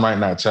boss might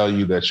not tell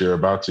you that you're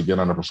about to get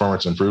on a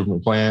performance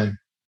improvement plan.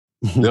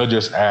 They'll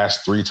just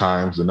ask 3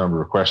 times the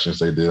number of questions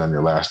they did on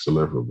your last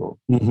deliverable,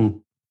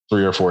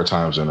 3 or 4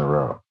 times in a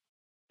row.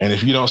 And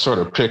if you don't sort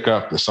of pick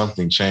up that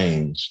something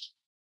changed,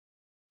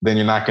 then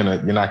you're not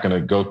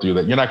gonna go through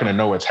that. You're not gonna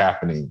know what's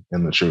happening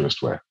in the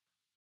truest way.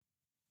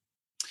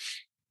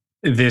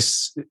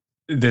 This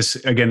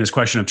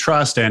question of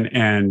trust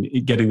and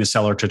getting the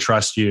seller to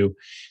trust you.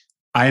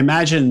 I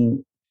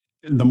imagine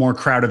the more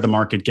crowded the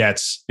market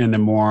gets and the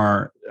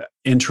more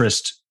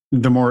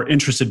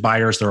interested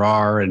buyers there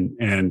are,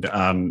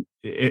 and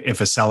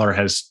if a seller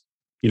has,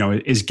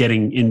 is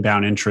getting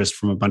inbound interest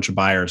from a bunch of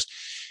buyers,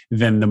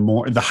 then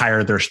the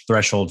higher their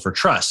threshold for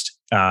trust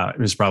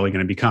is probably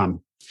going to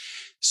become.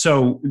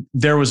 So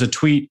there was a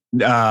Twitter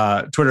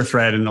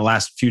thread in the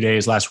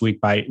last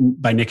week by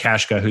Nick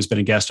Hashka, who's been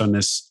a guest on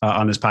this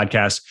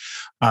podcast,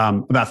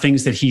 about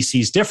things that he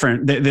sees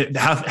different,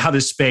 how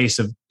this space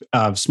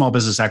of small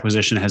business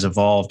acquisition has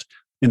evolved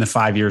in the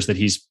 5 years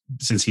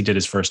since he did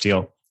his first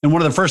deal. And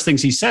one of the first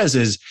things he says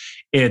is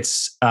it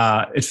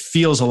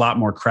feels a lot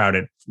more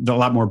crowded, a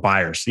lot more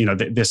buyers.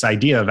 This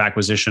idea of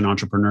acquisition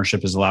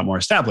entrepreneurship is a lot more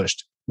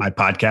established. My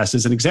podcast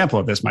is an example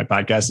of this. My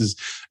podcast is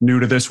new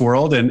to this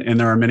world, and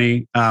there are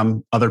many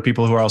other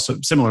people who are also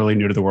similarly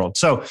new to the world.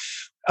 So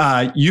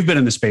you've been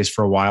in the space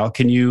for a while.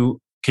 Can you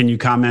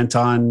comment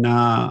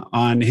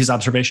on his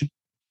observation?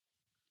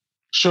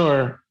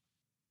 Sure.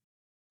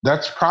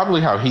 That's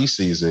probably how he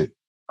sees it.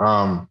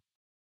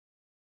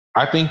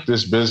 I think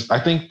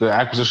the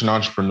acquisition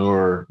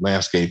entrepreneur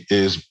landscape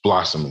is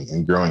blossoming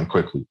and growing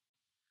quickly.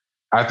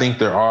 I think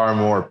there are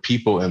more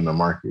people in the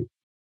market.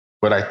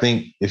 But I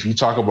think if you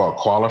talk about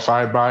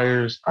qualified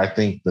buyers, I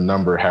think the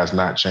number has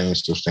not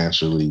changed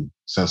substantially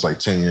since like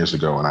 10 years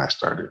ago when I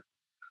started.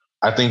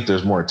 I think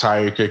there's more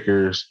tire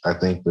kickers. I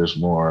think there's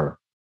more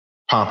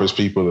pompous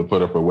people that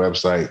put up a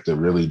website that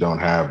really don't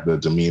have the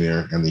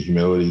demeanor and the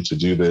humility to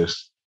do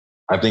this.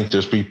 I think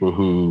there's people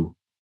who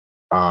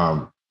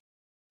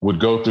would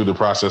go through the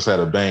process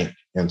at a bank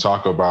and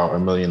talk about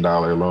 $1 million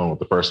loan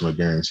with a personal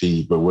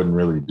guarantee, but wouldn't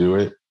really do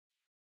it.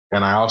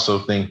 And I also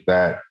think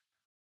that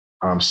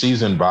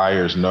seasoned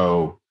buyers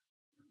know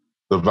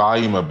the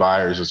volume of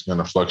buyers is going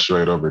to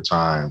fluctuate over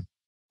time.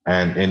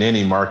 And in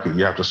any market,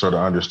 you have to sort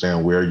of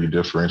understand where you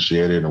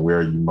differentiated and where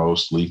are you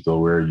most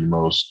lethal, where are you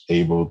most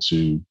able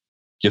to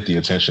get the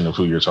attention of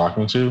who you're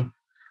talking to.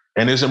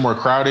 And is it more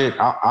crowded?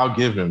 I'll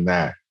give him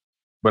that.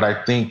 But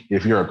I think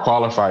if you're a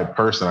qualified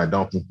person, I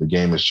don't think the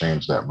game has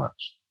changed that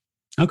much.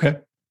 Okay.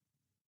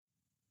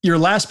 Your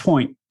last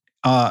point,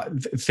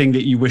 thing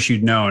that you wish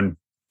you'd known,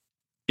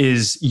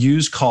 is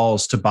use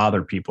calls to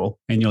bother people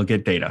and you'll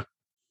get data.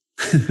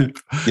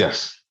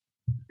 Yes.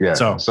 Yeah.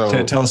 So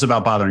tell us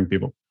about bothering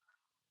people.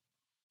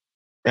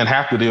 And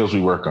half the deals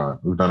we work on,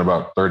 we've done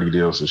about 30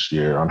 deals this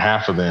year. On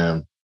half of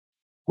them,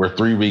 we're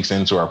 3 weeks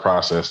into our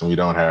process and we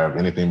don't have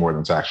anything more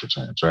than tax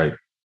returns, right?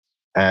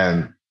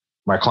 And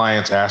my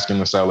client's asking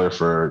the seller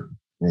for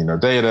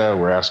data.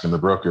 We're asking the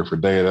broker for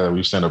data.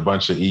 We've sent a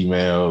bunch of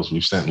emails.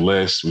 We've sent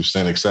lists. We've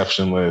sent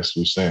exception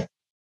lists. I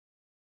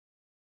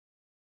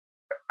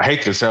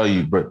hate to tell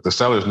you, but the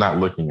seller's not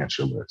looking at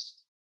your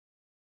list.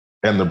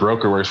 And the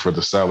broker works for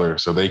the seller,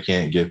 so they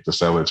can't get the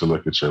seller to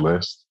look at your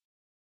list.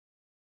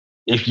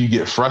 If you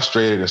get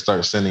frustrated and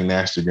start sending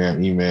Nastagram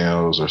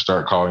emails or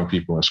start calling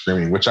people and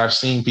screaming, which I've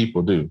seen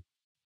people do,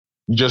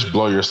 you just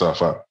blow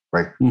yourself up.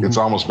 Right? Mm-hmm. It's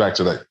almost back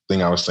to that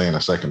thing I was saying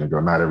a second ago.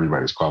 Not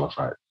everybody's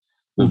qualified.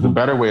 Mm-hmm. The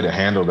better way to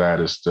handle that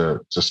is to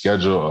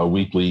schedule a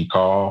weekly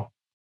call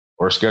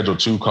or schedule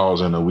 2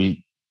 calls in a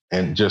week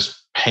and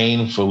just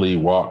painfully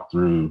walk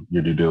through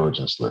your due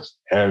diligence list.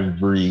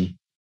 Every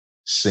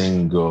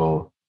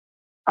single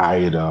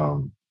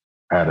item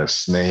at a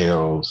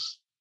snail's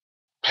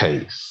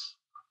pace.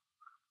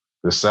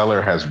 The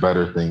seller has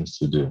better things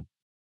to do.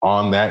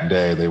 On that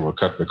day, they will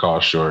cut the call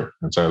short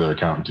and tell their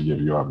accountant to give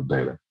you all the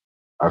data.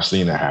 I've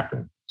seen that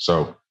happen.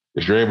 So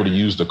if you're able to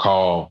use the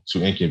call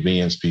to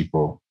inconvenience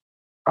people,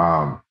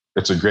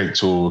 it's a great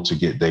tool to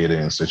get data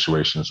in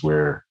situations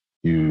where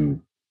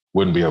you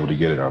wouldn't be able to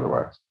get it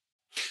otherwise.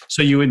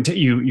 So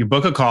you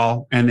book a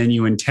call and then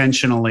you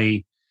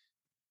intentionally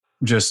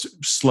just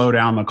slow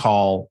down the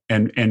call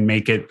and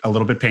make it a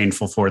little bit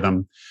painful for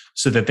them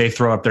so that they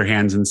throw up their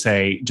hands and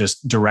say,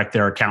 just direct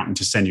their accountant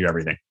to send you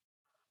everything.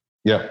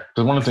 Yeah.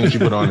 Because one of the things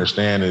people don't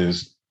understand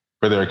is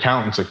for their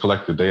accountant to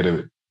collect the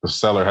data, the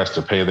seller has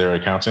to pay their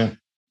accountant.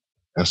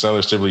 And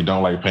sellers typically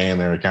don't like paying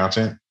their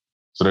accountant.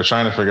 So they're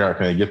trying to figure out,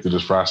 can they get through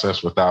this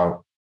process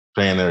without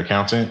paying their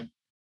accountant?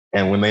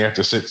 And when they have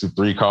to sit through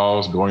 3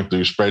 calls, going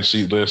through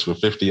spreadsheet lists with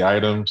 50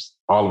 items,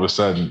 all of a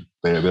sudden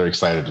they're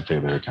excited to pay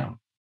their accountant.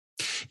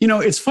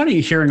 It's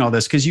funny hearing all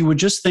this because you would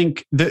just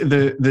think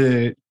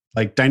the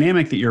like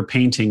dynamic that you're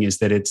painting is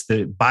that it's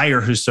the buyer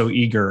who's so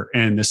eager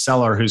and the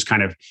seller who's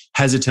kind of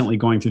hesitantly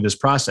going through this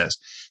process.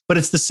 But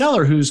it's the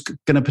seller who's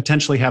going to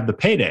potentially have the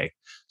payday.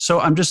 So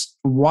I'm just,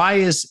 why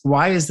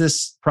is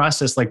this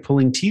process like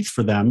pulling teeth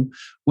for them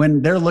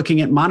when they're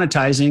looking at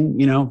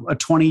monetizing, a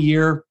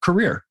 20-year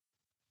career?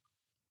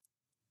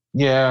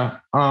 Yeah,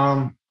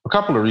 a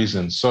couple of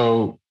reasons.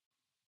 So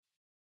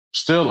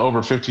still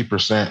over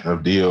 50%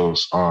 of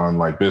deals on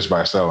like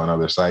BizBuySell and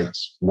other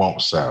sites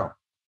won't sell.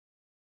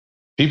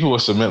 People will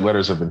submit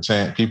letters of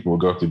intent. People will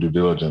go through due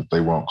diligence.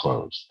 They won't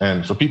close.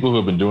 And for people who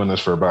have been doing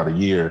this for about a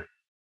year,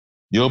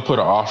 you'll put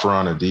an offer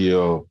on a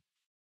deal.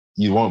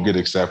 You won't get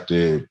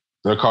accepted.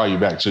 They'll call you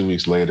back 2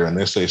 weeks later and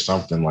they'll say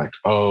something like,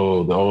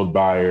 oh, the old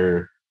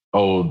buyer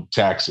owed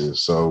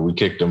taxes, so we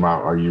kicked them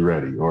out. Are you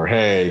ready? Or,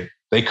 hey,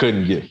 they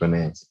couldn't get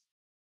financing.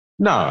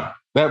 No,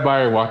 that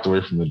buyer walked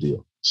away from the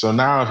deal. So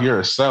now if you're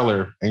a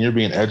seller and you're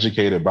being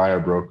educated by a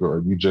broker,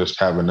 or you just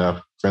have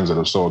enough friends that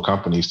have sold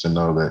companies to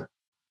know that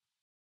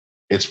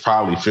it's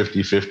probably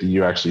 50-50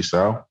 you actually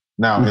sell.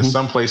 Now, in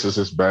some places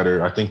it's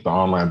better. I think the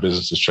online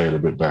businesses trade a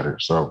bit better.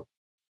 So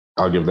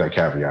I'll give that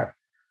caveat.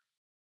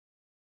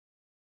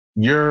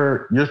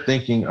 You're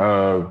thinking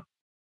of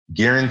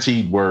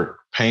guaranteed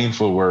work,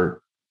 painful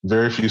work.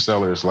 Very few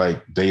sellers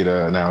like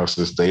data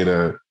analysis,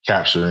 data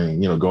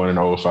capturing, going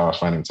into old files,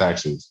 finding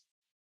taxes.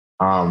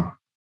 And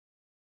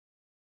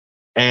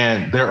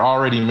they're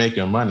already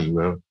making money,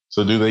 Will.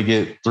 So do they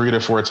get 3 to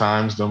 4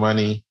 times the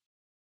money?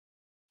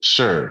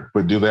 Sure.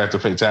 But do they have to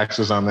pay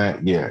taxes on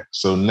that? Yeah.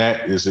 So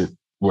net, is it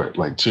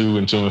like 2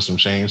 and some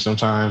change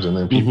sometimes? And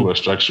then people are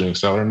structuring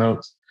seller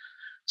notes.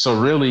 So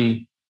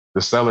really,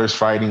 the seller's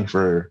fighting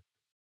for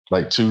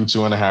like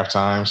 2.5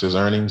 times his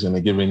earnings in a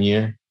given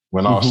year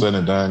when all said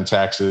and done,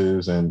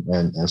 taxes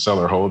and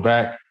seller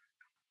holdback.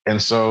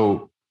 And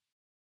so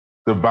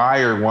the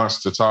buyer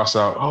wants to toss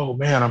out, oh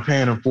man, I'm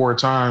paying him 4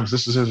 times.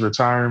 This is his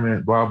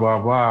retirement, blah,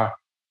 blah, blah.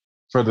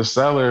 For the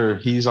seller,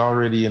 he's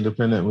already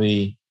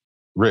independently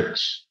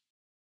rich.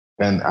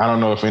 And I don't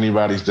know if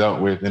anybody's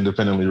dealt with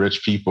independently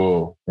rich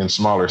people in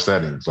smaller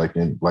settings, like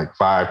in like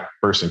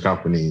 5-person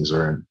companies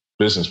or in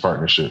business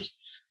partnerships.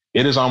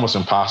 It is almost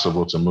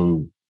impossible to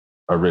move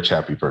a rich,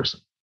 happy person.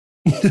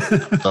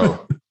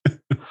 So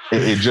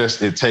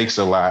it takes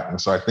a lot.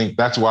 And so I think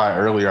that's why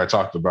earlier I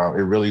talked about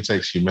it really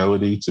takes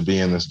humility to be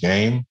in this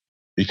game,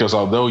 because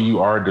although you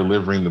are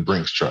delivering the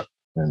Brinks truck,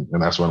 and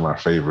that's one of my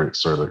favorite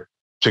sort of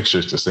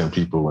pictures to send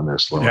people when they're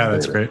slow. Yeah,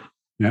 that's great.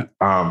 Yeah.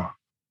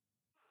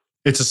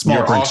 It's a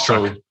small Brinks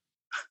truck.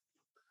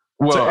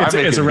 Well,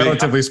 it's a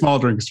relatively small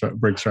Brinks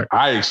truck.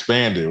 I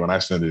expand it when I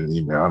send it an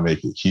email. I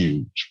make it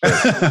huge.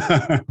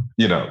 But,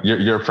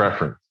 your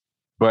preference.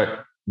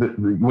 But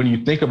when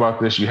you think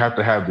about this, you have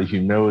to have the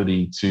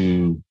humility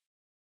to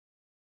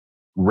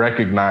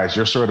recognize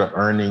you're sort of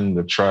earning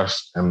the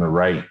trust and the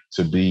right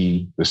to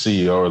be the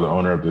CEO or the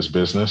owner of this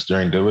business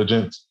during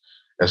diligence,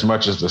 as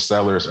much as the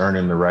seller is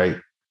earning the right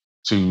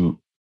to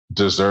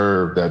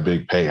deserve that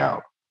big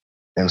payout.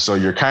 And so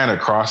you're kind of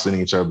crossing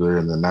each other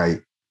in the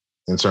night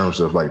in terms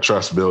of like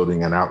trust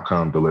building and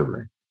outcome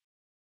delivering.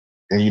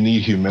 And you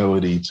need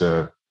humility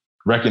to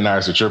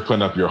recognize that you're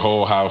putting up your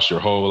whole house, your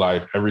whole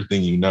life,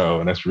 everything you know.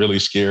 And that's really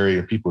scary.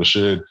 And people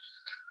should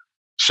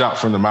shout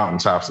from the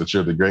mountaintops that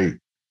you're the great.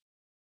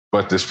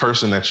 But this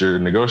person that you're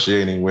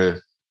negotiating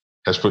with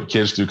has put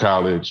kids through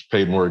college,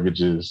 paid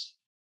mortgages,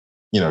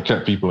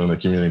 kept people in the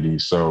community.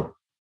 So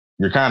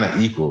you're kind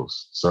of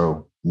equals.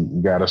 So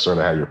you got to sort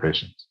of have your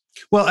patience.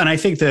 Well, and I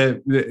think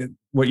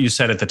what you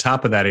said at the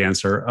top of that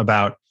answer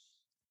about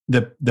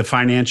the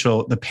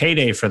financial, the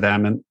payday for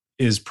them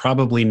is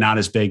probably not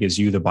as big as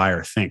you, the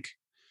buyer, think.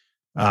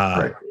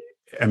 Right.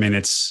 I mean,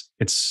 it's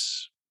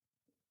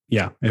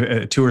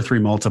a 2 or 3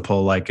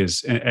 multiple, like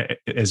as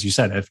you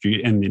said, if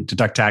you and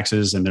deduct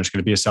taxes and there's going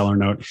to be a seller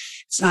note,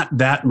 it's not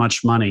that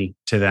much money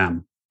to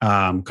them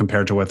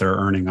compared to what they're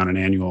earning on an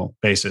annual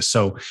basis.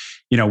 So,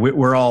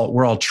 we're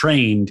all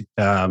trained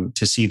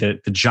to see the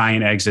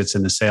giant exits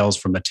in the sales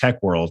from the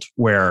tech world,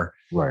 where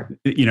right.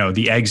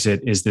 The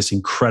exit is this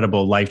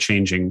incredible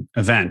life-changing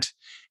event,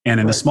 and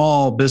in the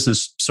small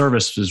business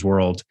services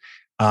world,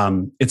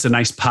 it's a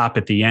nice pop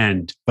at the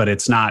end, but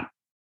it's not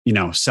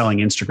selling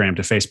Instagram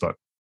to Facebook.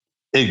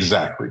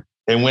 Exactly.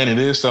 And when it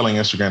is selling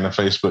Instagram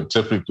to Facebook,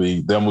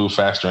 typically they'll move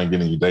faster in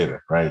getting you data,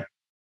 right?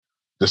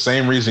 The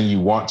same reason you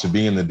want to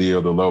be in the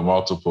deal, the low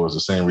multiple, is the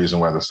same reason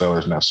why the seller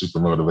is not super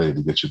motivated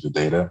to get you the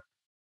data.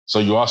 So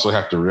you also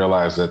have to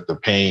realize that the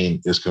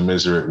pain is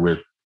commensurate with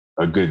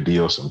a good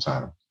deal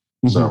sometimes.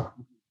 Mm-hmm. So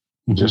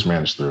just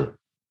manage through it.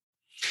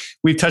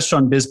 We've touched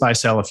on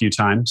BizBuySell a few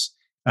times.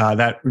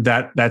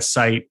 That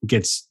site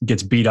gets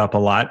beat up a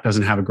lot,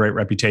 doesn't have a great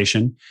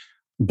reputation.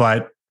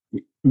 But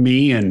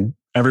me and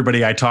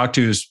everybody I talk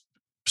to is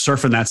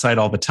surfing that site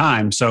all the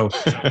time. So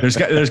there's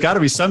got to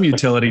be some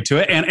utility to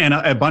it. And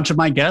a bunch of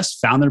my guests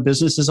found their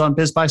businesses on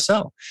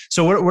BizBuySell.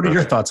 So what are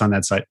your thoughts on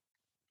that site?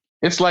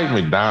 It's like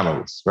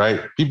McDonald's,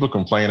 right? People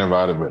complain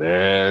about it, but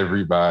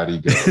everybody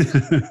goes.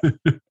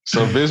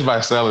 So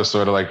BizBuySell is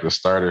sort of like the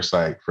starter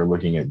site for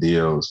looking at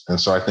deals. And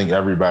so I think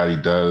everybody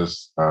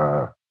does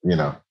a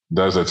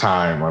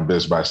time on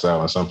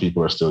BizBuySell, and some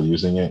people are still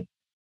using it.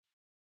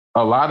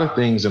 A lot of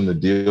things in the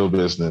deal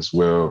business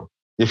will,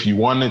 if you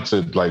wanted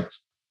to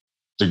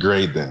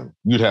degrade them,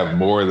 you'd have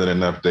more than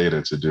enough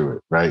data to do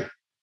it, right?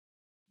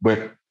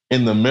 But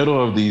in the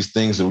middle of these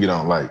things that we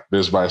don't like,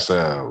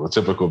 BizBuySell, a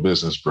typical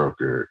business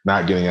broker,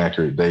 not getting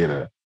accurate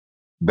data,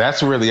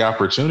 that's where the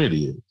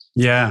opportunity is.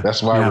 Yeah.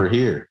 That's why we're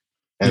here.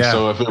 And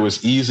so if it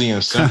was easy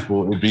and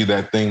simple, it'd be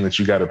that thing that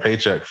you got a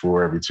paycheck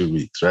for every 2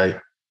 weeks, right?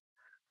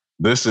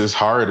 This is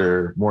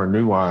harder, more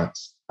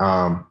nuanced.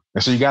 And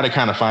so you got to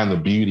kind of find the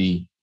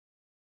beauty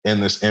in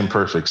this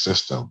imperfect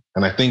system.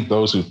 And I think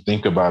those who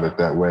think about it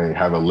that way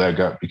have a leg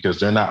up because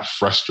they're not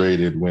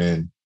frustrated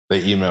when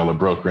they email a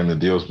broker and the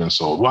deal's been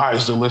sold. Why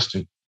is the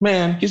listing?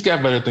 Man, he's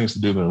got better things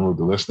to do than remove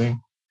the listing.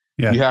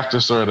 Yeah. You have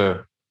to sort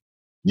of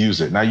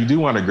use it. Now, you do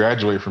want to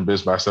graduate from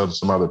BizBuySell to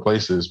some other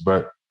places,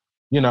 but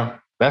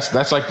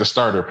that's like the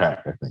starter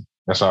pack, I think.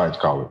 That's how I'd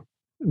call it.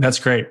 That's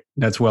great.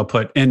 That's well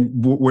put.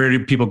 And where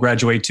do people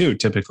graduate to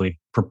typically?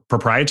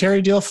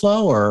 Proprietary deal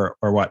flow or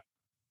what?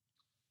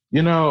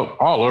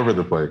 All over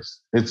the place.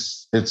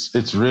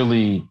 It's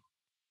really,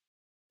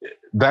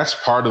 that's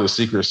part of the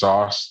secret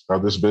sauce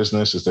of this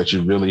business, is that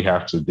you really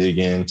have to dig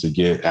in to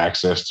get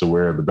access to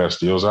where the best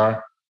deals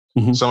are.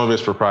 Mm-hmm. Some of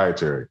it's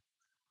proprietary.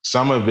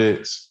 Some of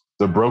it's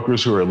the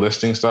brokers who are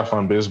listing stuff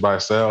on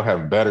BizBuySell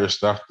have better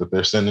stuff that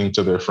they're sending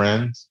to their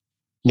friends.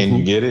 Can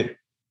you get it?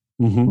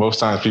 Mm-hmm. Most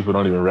times people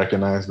don't even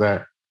recognize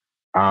that.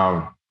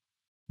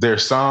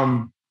 There's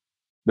some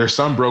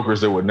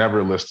brokers that would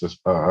never list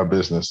a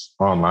business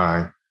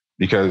online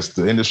because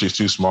the industry is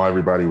too small,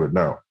 everybody would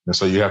know. And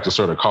so you have to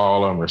sort of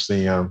call them or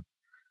see them.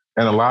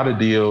 And a lot of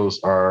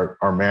deals are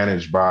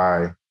managed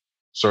by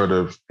sort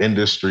of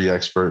industry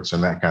experts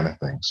and that kind of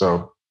thing.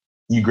 So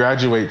you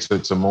graduate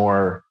to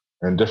more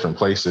in different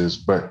places.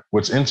 But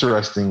what's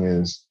interesting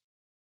is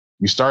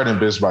you start in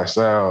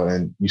BizBuySell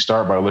and you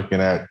start by looking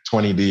at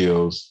 20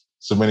 deals,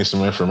 submitting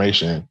some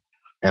information,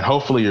 and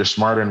hopefully you're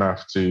smart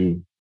enough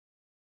to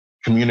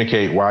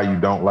communicate why you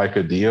don't like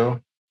a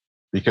deal,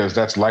 because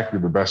that's likely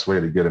the best way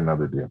to get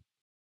another deal.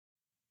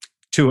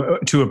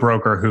 To a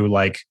broker who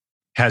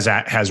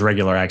has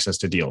regular access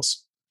to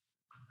deals.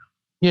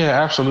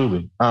 Yeah,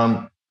 absolutely.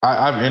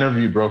 I've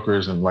interviewed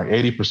brokers and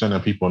 80%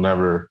 of people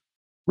never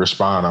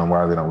respond on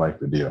why they don't like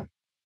the deal.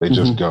 They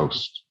just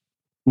ghost.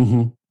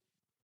 Mm-hmm.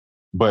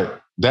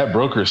 But that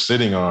broker is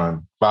sitting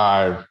on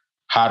 5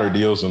 hotter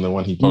deals than the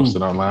one he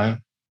posted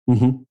online.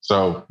 Mm-hmm.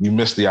 So you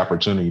missed the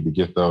opportunity to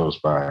get those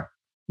by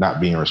not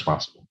being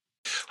responsible.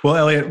 Well,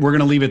 Elliot, we're going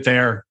to leave it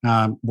there.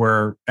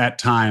 We're at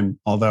time,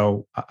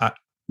 although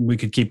we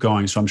could keep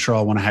going. So I'm sure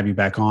I'll want to have you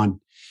back on.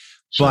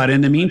 Sure. But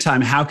in the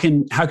meantime, how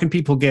can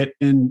people get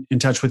in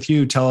touch with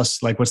you? Tell us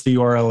what's the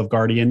URL of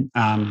Guardian?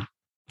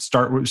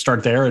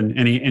 Start there, and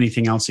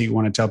anything else that you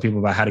want to tell people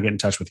about how to get in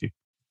touch with you.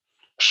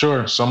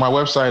 Sure. So my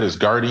website is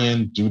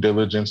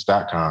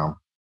guardianduediligence.com.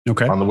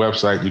 Okay. On the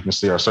website, you can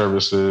see our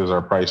services,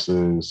 our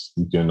prices.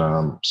 You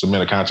can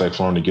submit a contact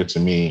form to get to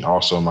me.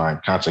 Also, my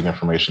contact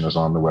information is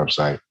on the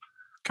website.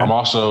 Okay. I'm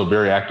also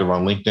very active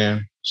on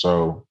LinkedIn.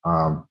 So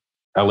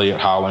Elliot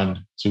Holland,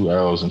 2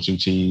 L's and 2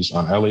 T's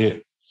on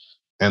Elliot.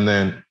 And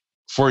then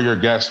for your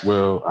guest,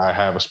 Will, I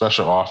have a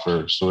special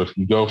offer. So if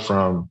you go to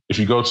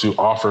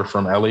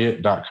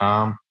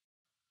offerfromelliot.com,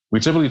 we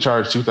typically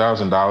charge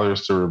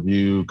 $2,000 to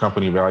review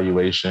company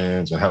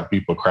valuations and help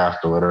people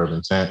craft a letter of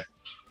intent.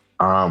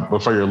 But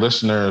for your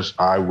listeners,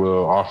 I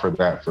will offer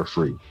that for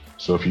free.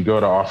 So if you go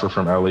to Offer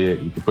from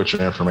Elliot, you can put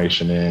your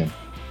information in.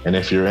 And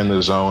if you're in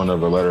the zone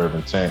of a letter of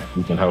intent,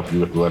 we can help you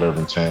with the letter of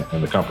intent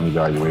and the company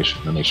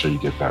valuation to make sure you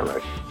get that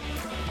right.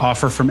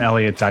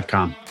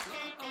 Offerfromelliot.com.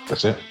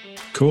 That's it.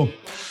 Cool.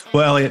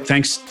 Well, Elliot,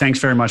 thanks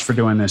very much for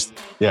doing this.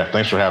 Yeah,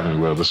 thanks for having me,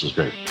 Will. This was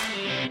great.